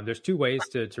so there's two ways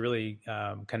to really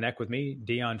connect with me.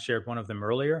 Dion shared one of them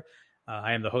earlier.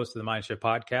 I am the host of the Mind Shift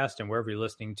podcast, and wherever you're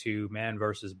listening to Man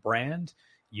versus Brand,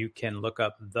 you can look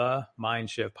up the Mind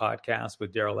Shift podcast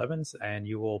with Darrell Evans, and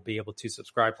you will be able to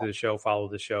subscribe to the show, follow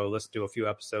the show, listen to a few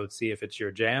episodes, see if it's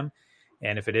your jam.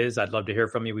 And if it is, I'd love to hear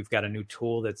from you. We've got a new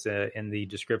tool that's in the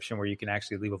description where you can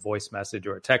actually leave a voice message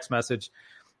or a text message.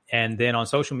 And then on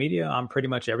social media, I'm pretty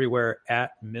much everywhere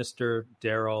at Mr.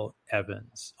 Darrell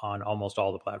Evans on almost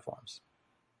all the platforms.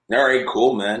 All right,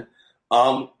 cool, man.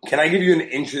 Can I give you an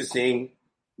interesting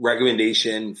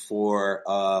recommendation for,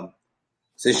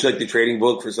 since you like the trading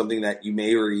book, for something that you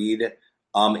may read?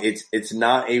 It's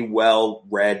not a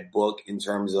well-read book in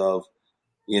terms of,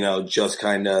 just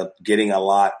kind of getting a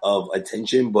lot of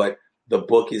attention, but the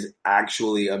book is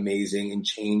actually amazing and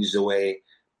changed the way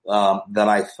that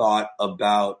I thought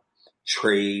about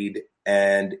trade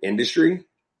and industry.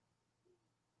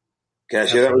 Can I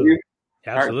share that with you?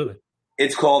 Absolutely. Right.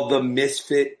 It's called The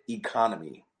Misfit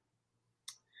Economy.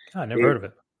 I never heard of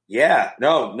it. Yeah,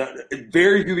 no,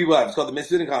 very few people have. It's called The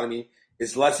Misfit Economy.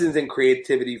 It's lessons in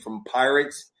creativity from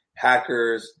pirates,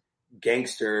 hackers,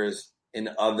 gangsters, and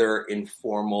other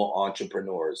informal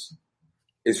entrepreneurs.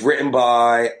 It's written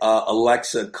by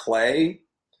Alexa Clay,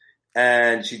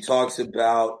 and she talks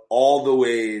about all the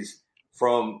ways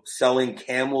from selling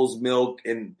camel's milk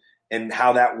and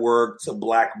how that worked to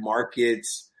black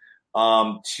markets,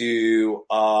 to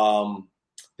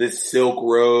the Silk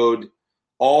Road,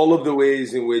 all of the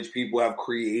ways in which people have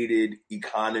created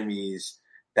economies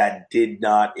that did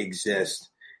not exist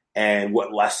and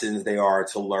what lessons they are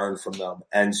to learn from them.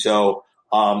 And so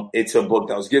it's a book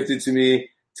that was gifted to me.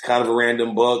 It's kind of a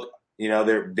random book.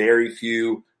 There are very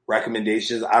few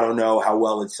recommendations. I don't know how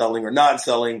well it's selling or not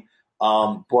selling.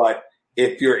 But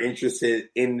if you're interested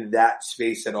in that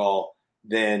space at all,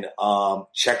 then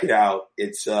check it out.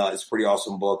 It's a pretty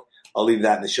awesome book. I'll leave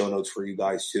that in the show notes for you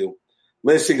guys too.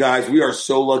 Listen, guys, we are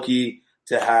so lucky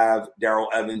to have Darrell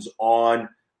Evans on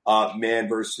Man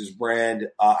versus Brand.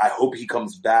 I hope he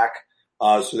comes back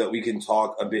so that we can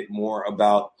talk a bit more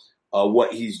about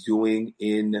what he's doing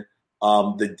in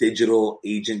the digital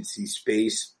agency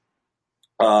space,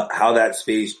 how that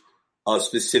space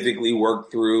specifically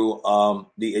worked through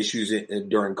the issues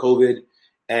during COVID,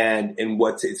 and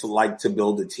what it's like to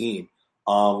build a team.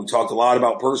 We talked a lot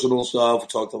about personal stuff. We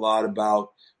talked a lot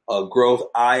about growth.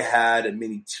 I had a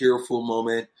mini tearful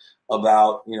moment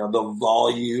about, the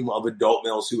volume of adult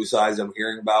male suicides I'm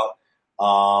hearing about,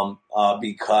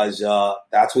 because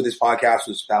that's what this podcast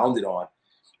was founded on.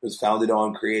 It was founded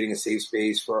on creating a safe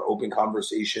space for open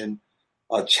conversation,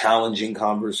 a challenging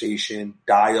conversation,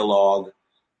 dialogue,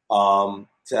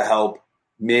 to help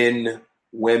men,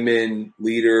 women,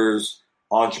 leaders,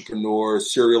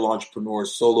 entrepreneurs, serial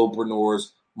entrepreneurs,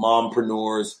 solopreneurs,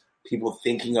 mompreneurs, people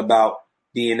thinking about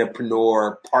being a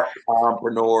preneur,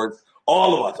 part-timepreneurs,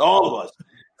 all of us.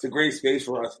 It's a great space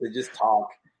for us to just talk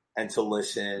and to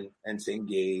listen and to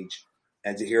engage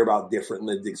and to hear about different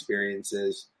lived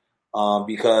experiences,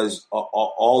 because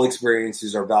all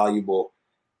experiences are valuable.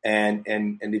 And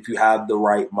if you have the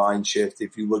right mind shift,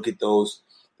 if you look at those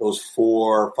 4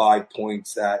 or 5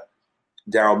 points that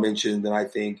Darrell mentioned, then I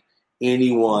think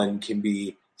anyone can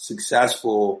be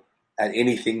successful at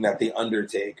anything that they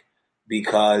undertake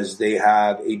because they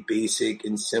have a basic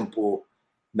and simple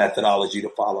methodology to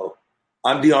follow.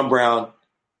 I'm Dion Brown.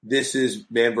 This is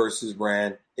Man vs.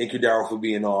 Brand. Thank you, Darrell, for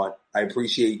being on. I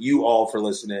appreciate you all for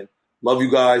listening. Love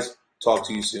you guys. Talk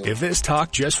to you soon. If this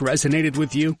talk just resonated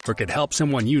with you or could help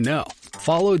someone you know,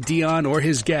 follow Dion or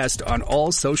his guest on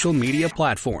all social media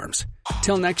platforms.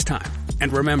 Till next time.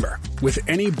 And remember, with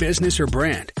any business or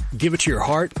brand, give it your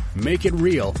heart, make it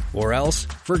real, or else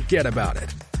forget about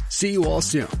it. See you all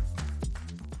soon.